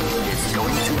history, it's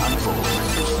going to unfold.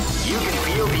 You can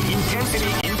feel the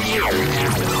intensity in the air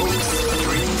as the hopes,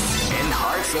 dreams, and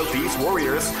hearts of these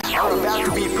warriors are about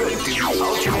to be put to the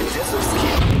ultimate test of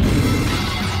skill.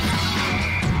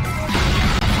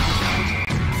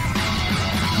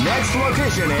 Next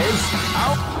location is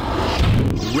out.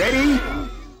 Ready?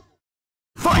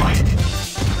 Fight!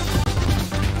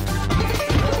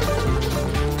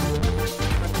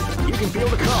 You can feel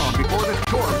the calm before the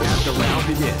storm as the round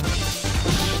begins.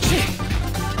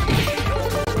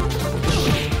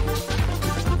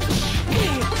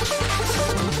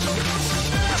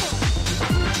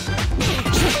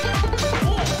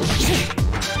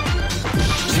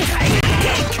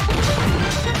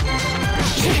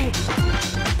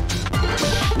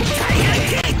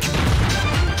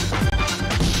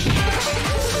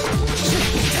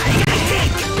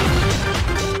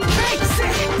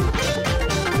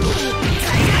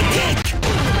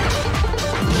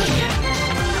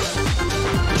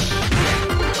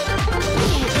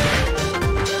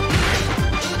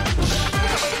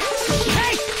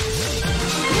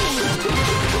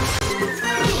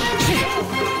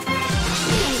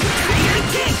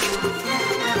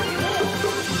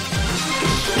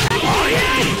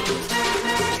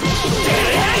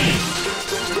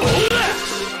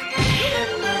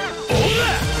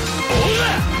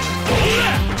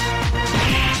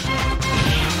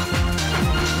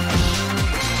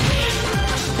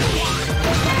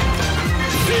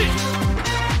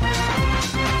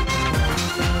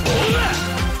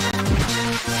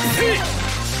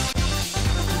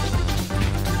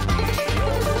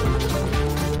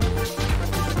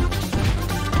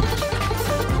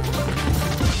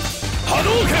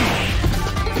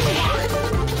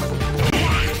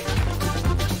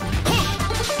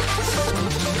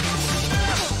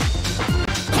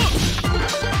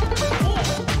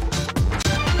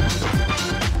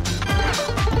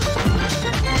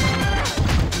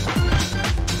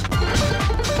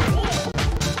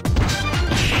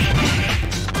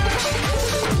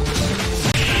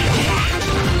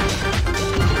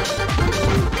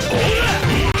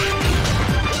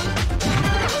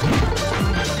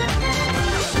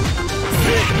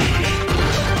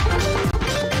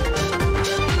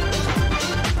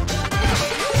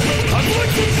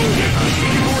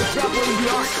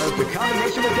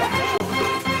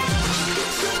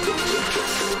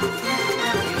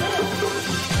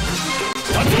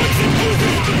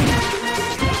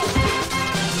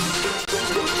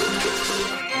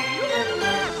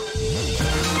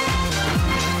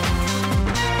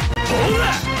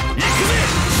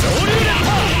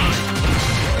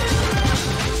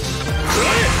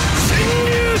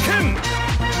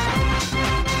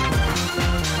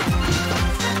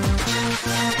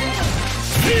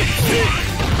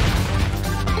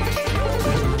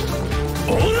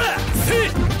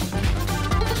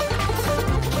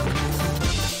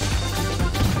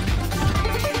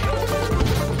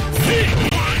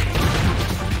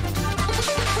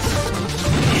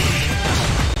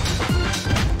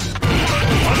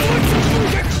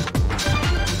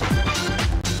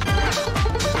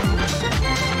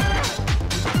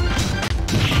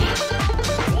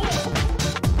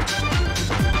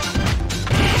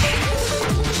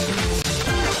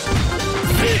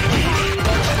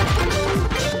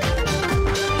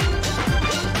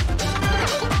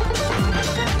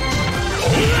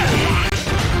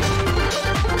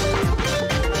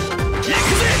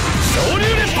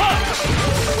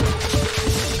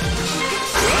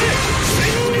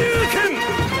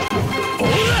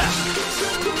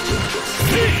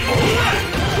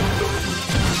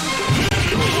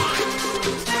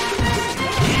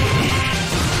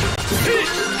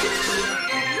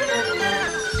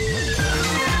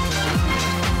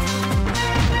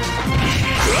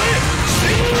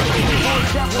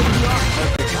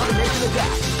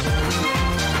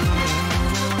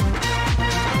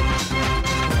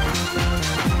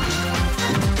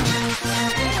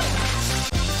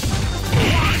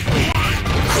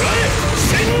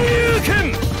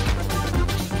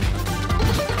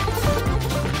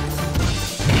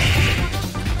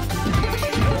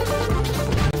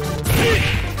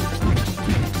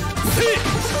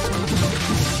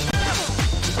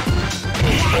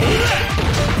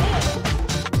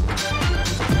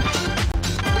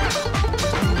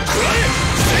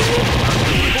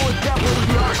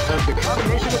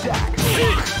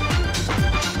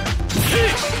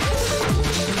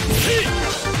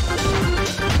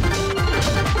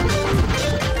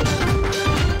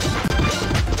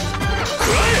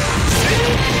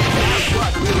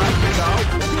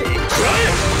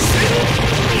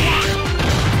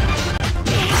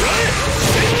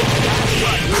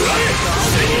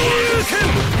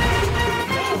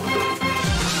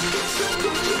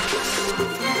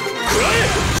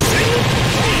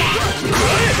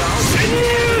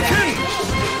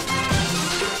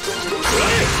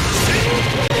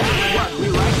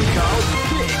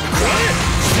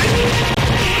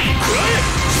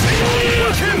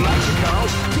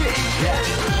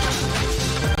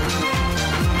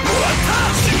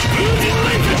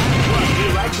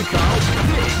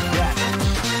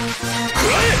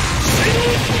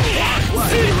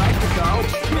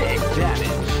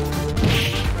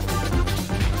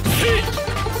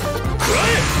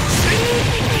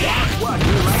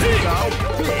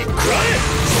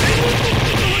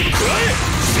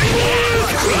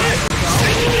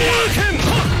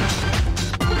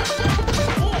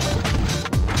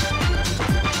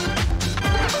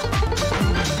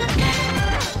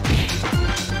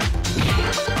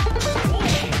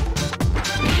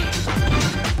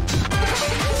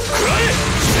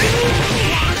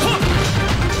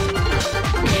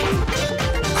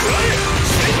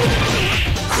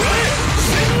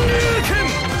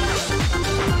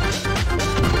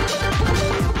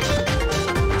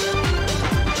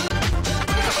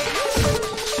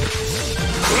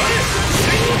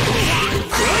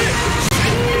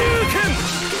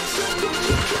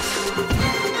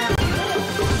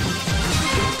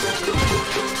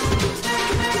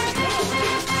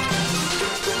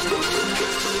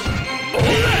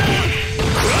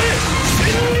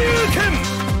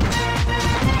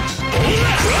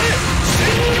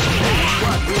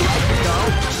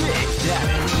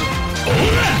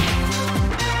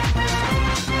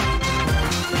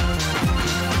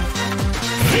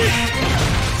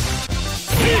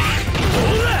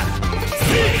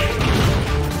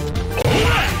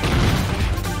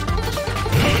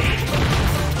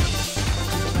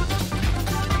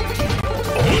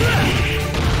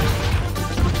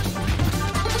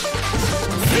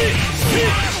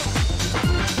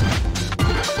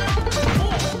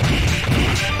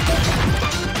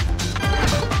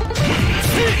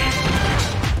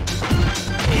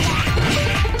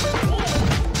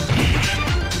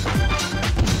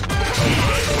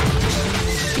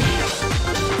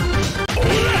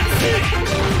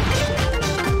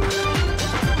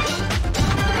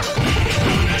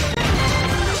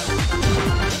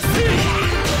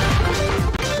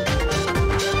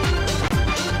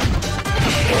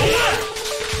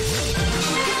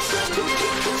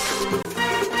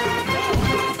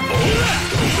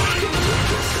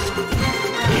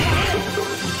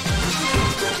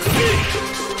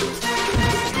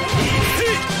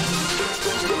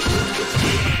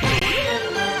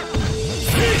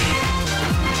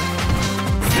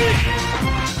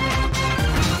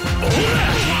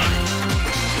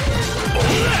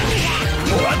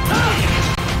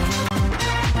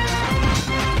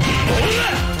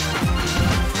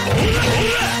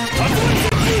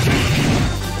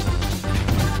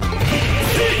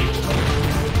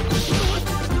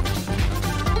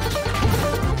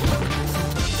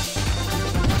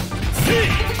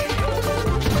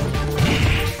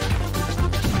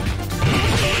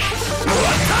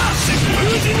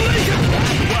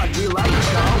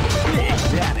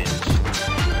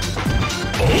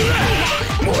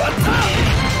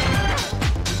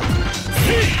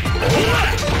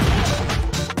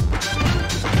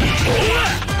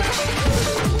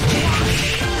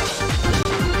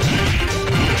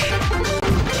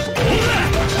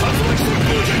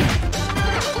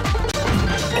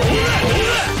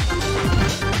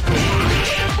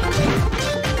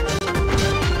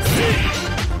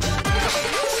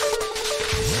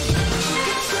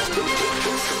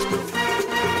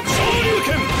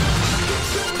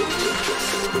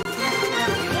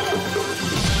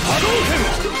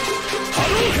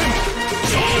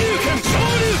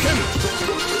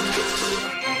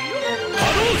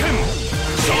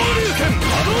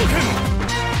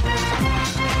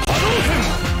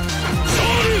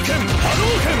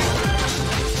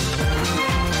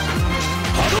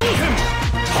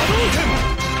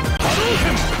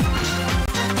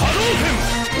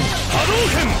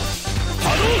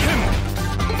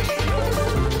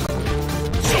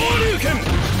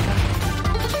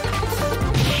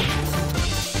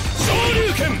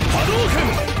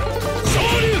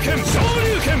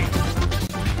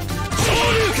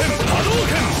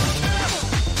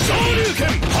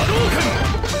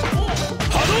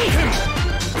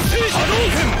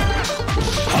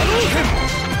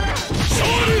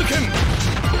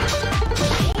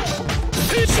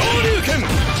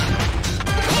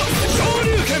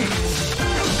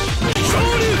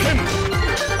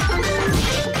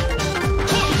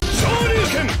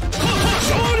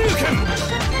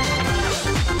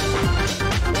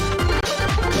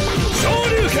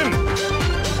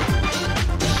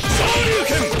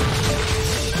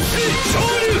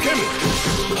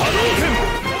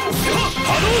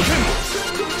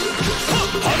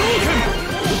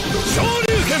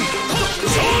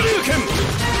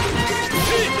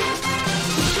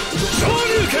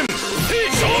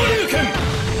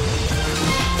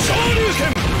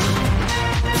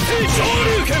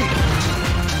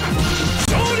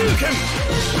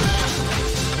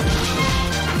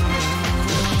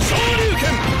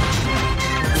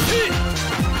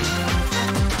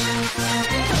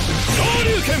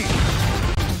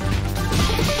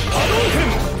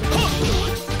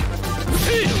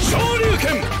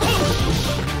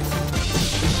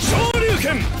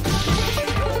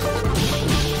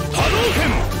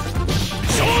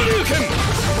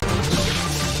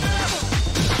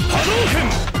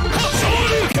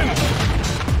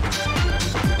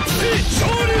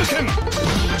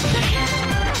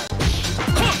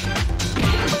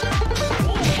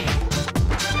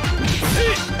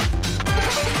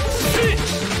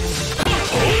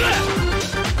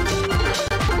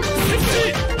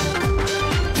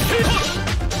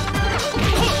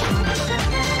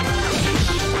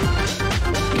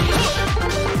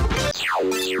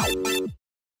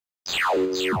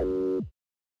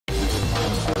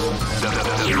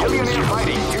 Millionaire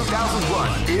Fighting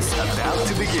 2001 is about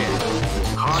to begin.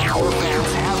 Hardcore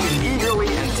fans have been eagerly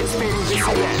anticipating this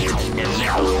event, and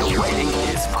now the waiting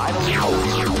is finally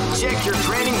over. Check your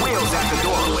training wheels at the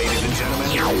door, ladies and gentlemen.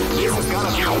 This is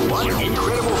gonna be one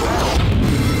incredible battle.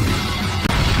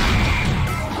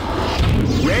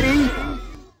 Ready?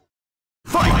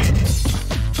 Fight!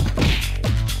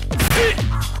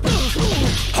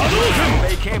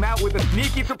 They came out with a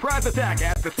sneaky surprise attack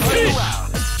at the start of the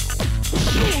round.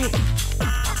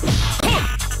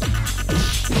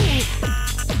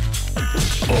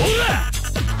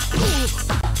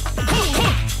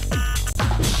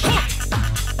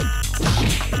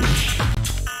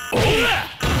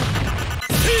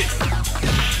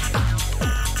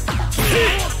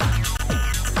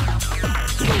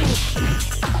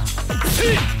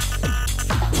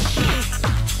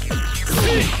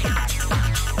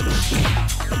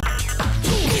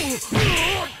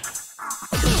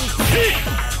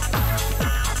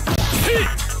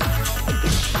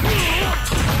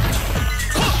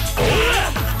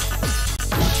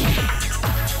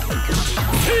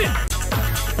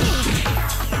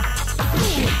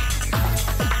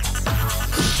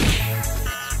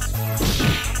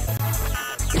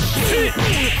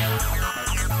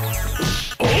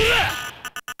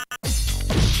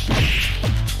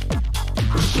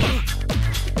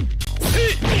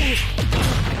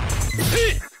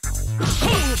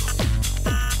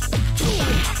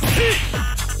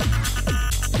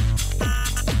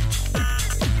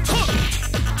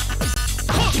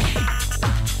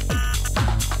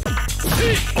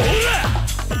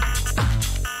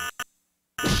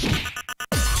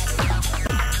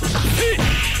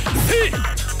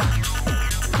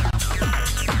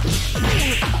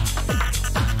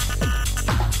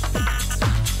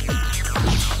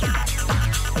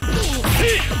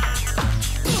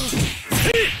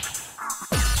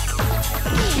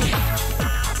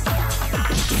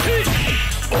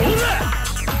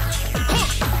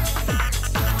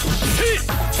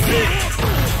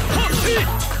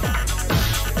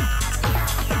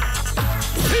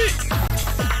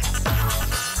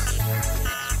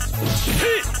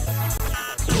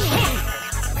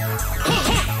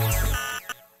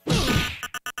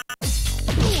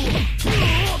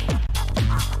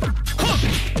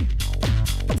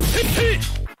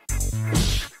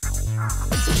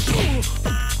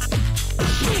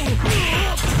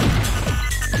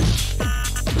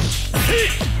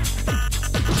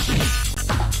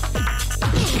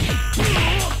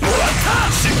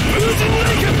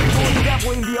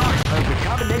 Definitely the art of the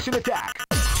combination attack.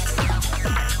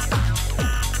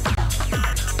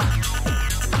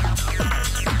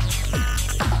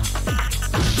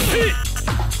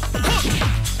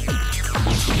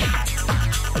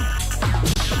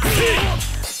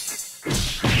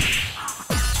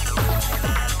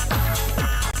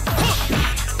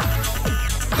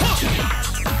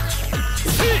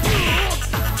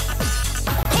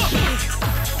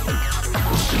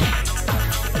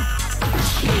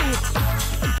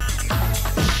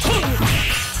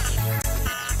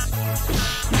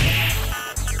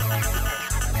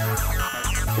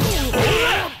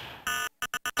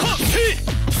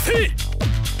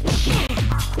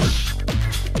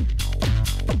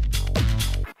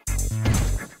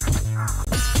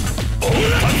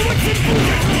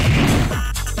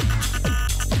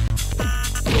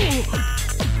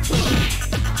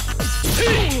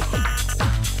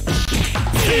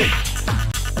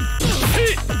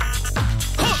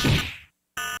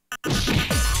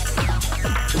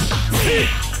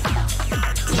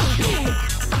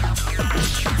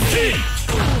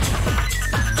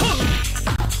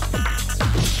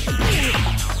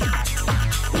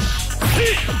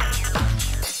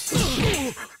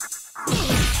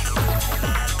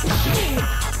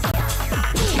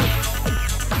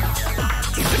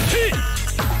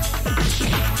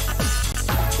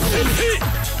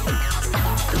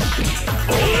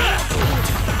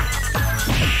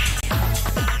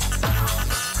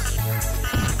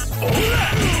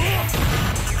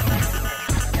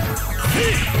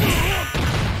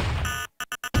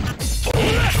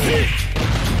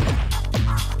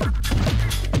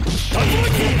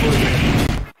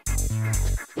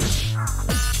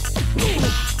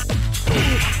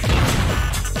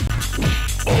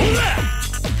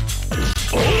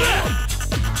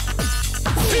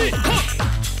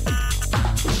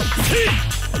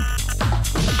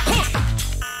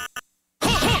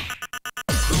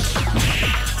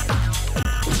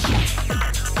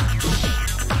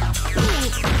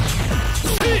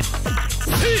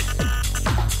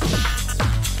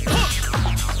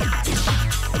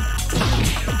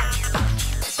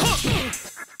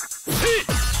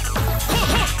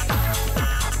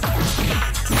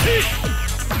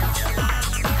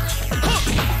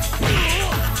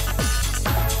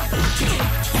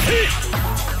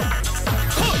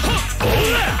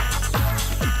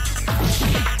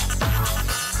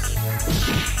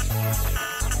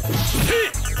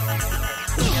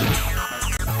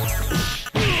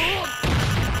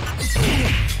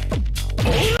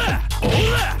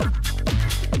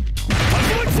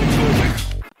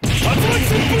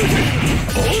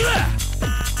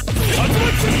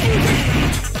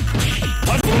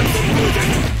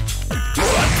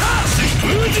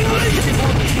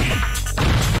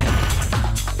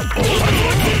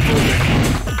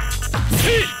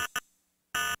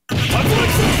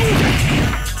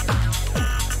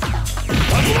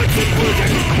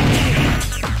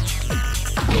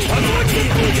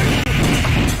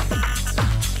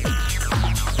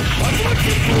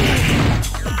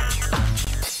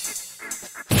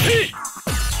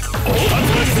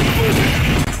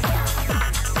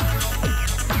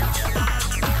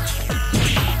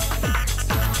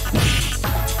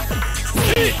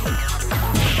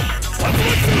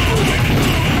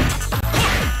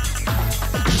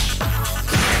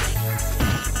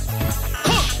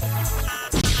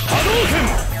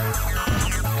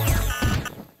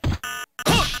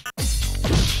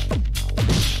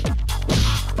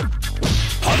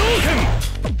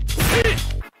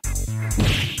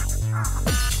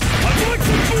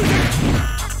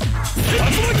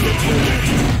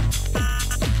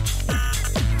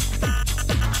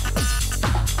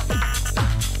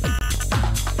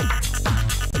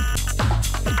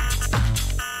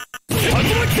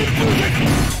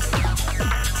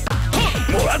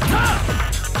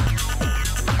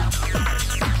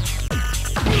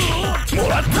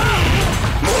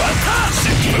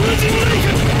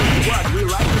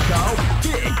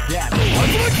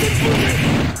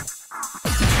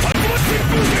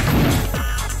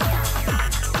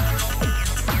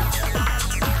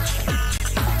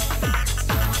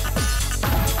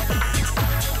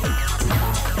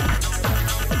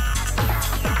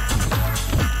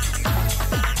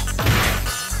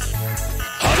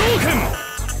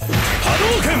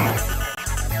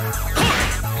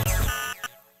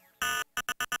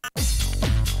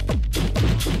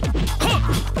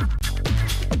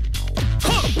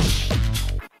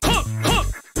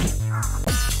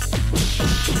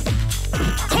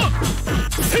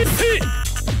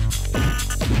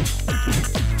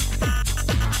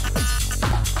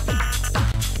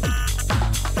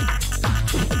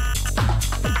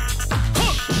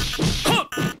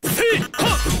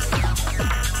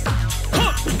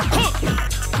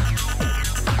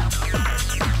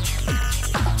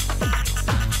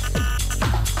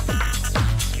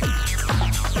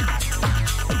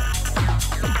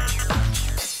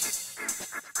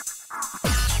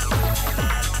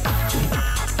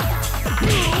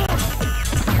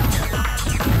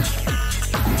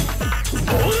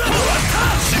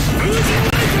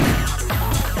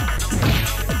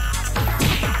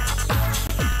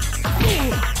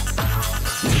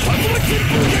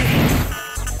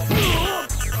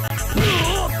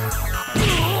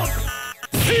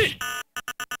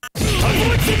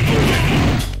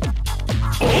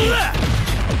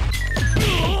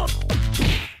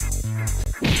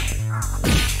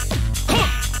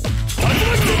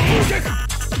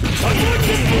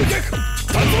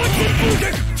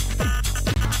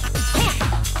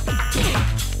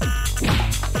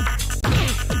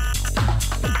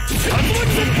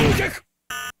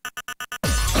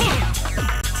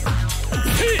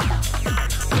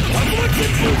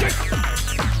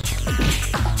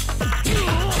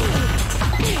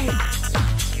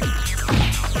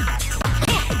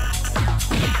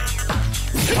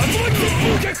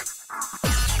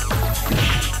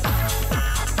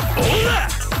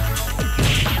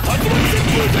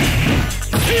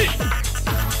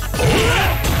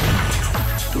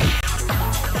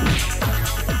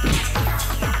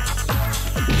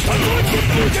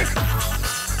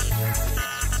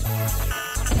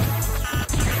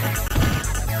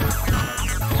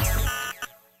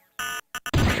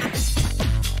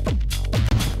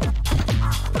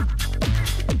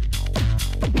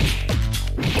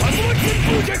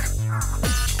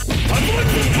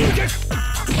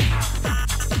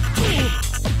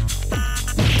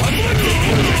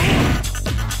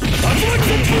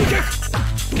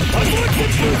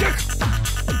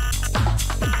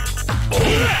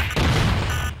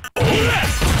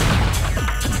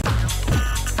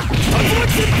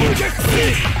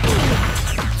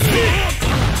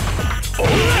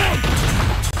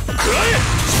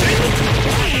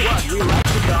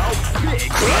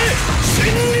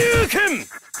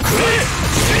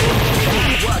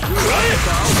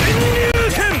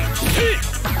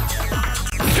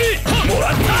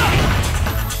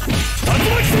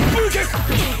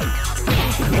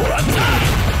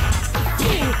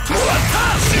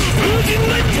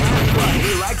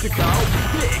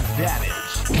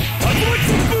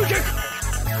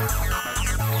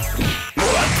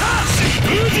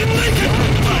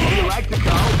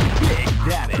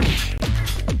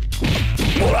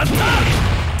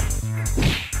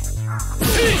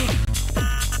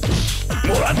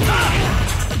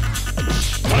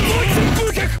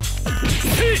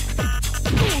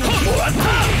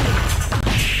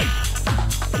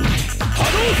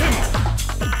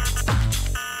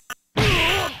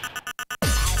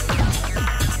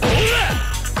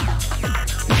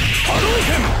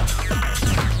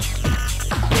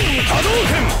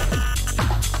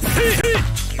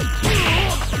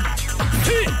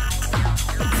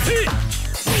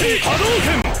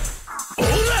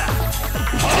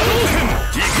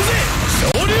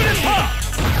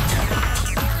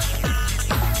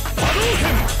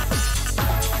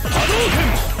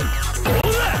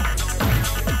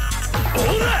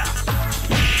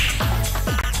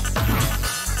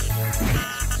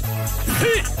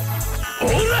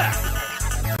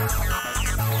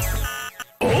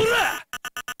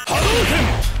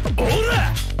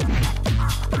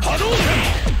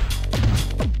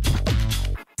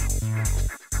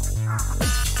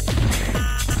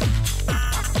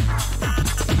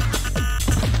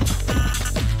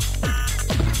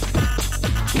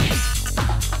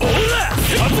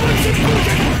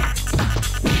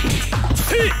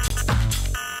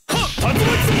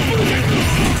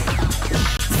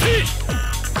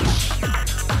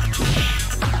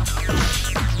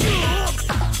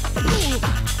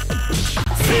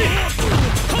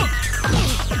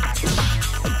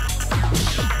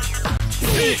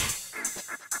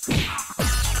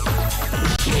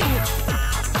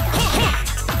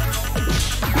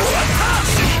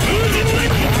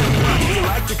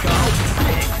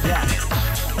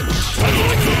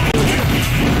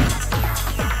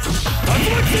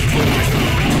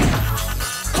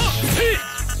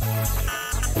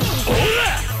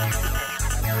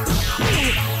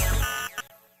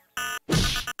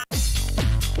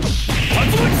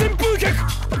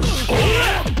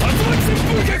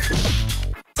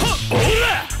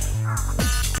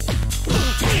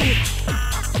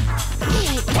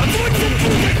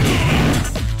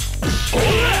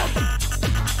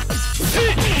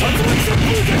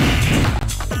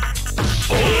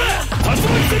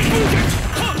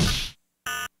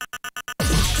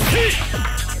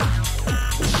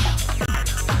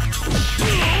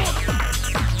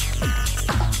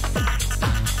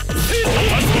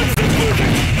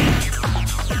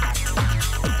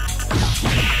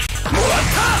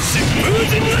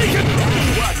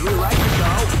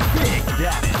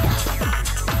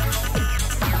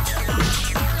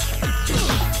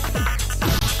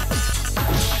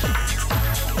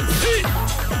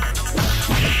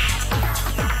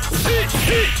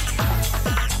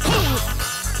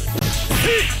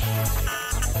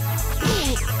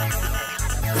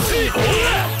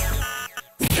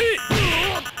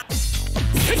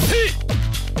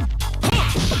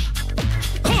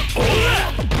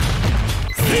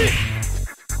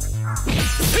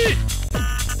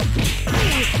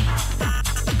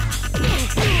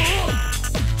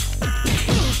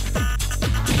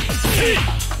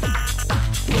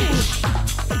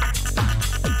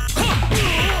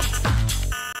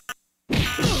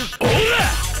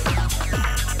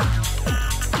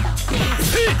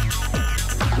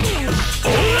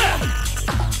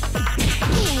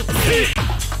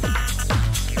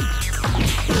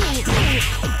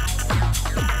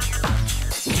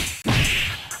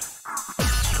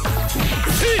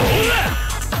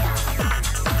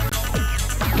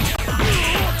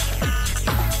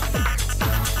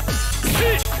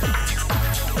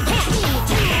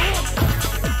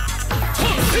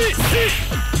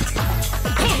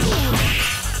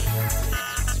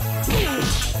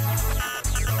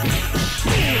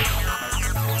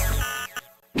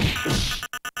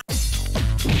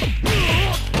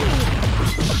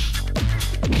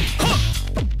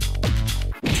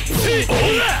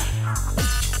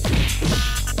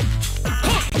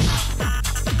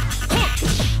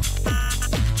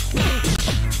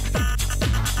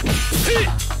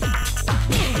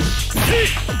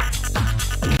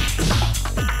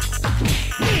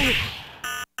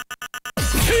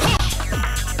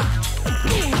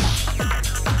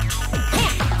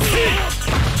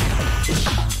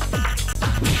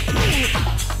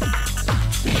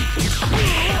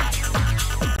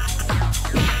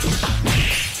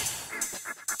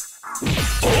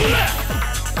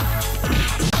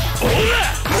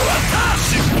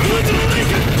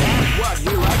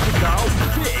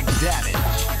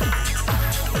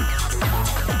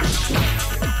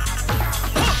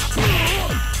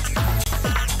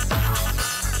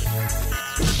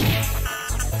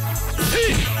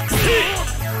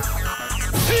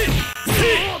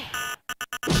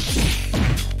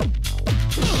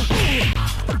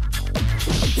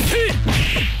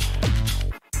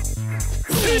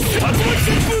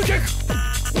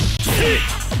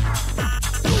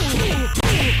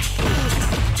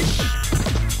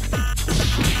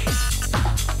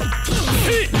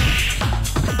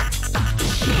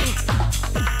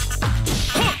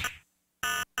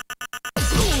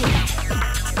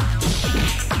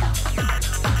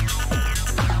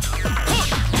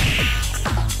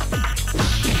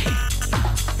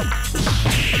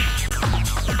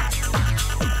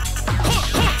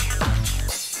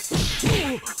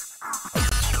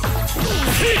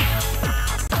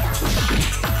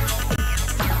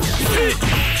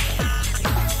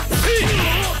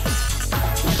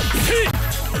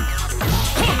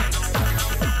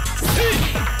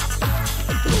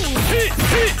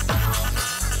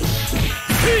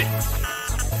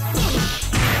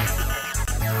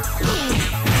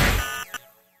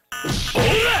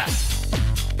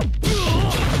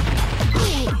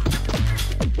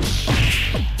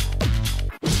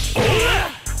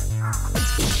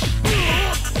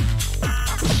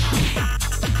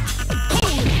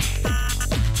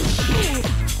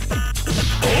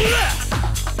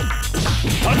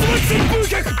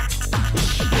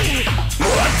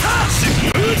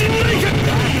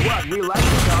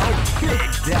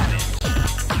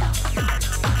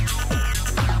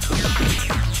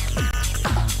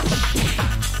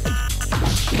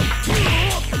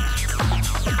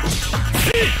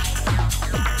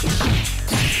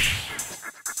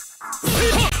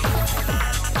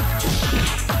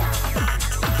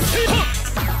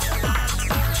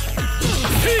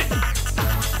 け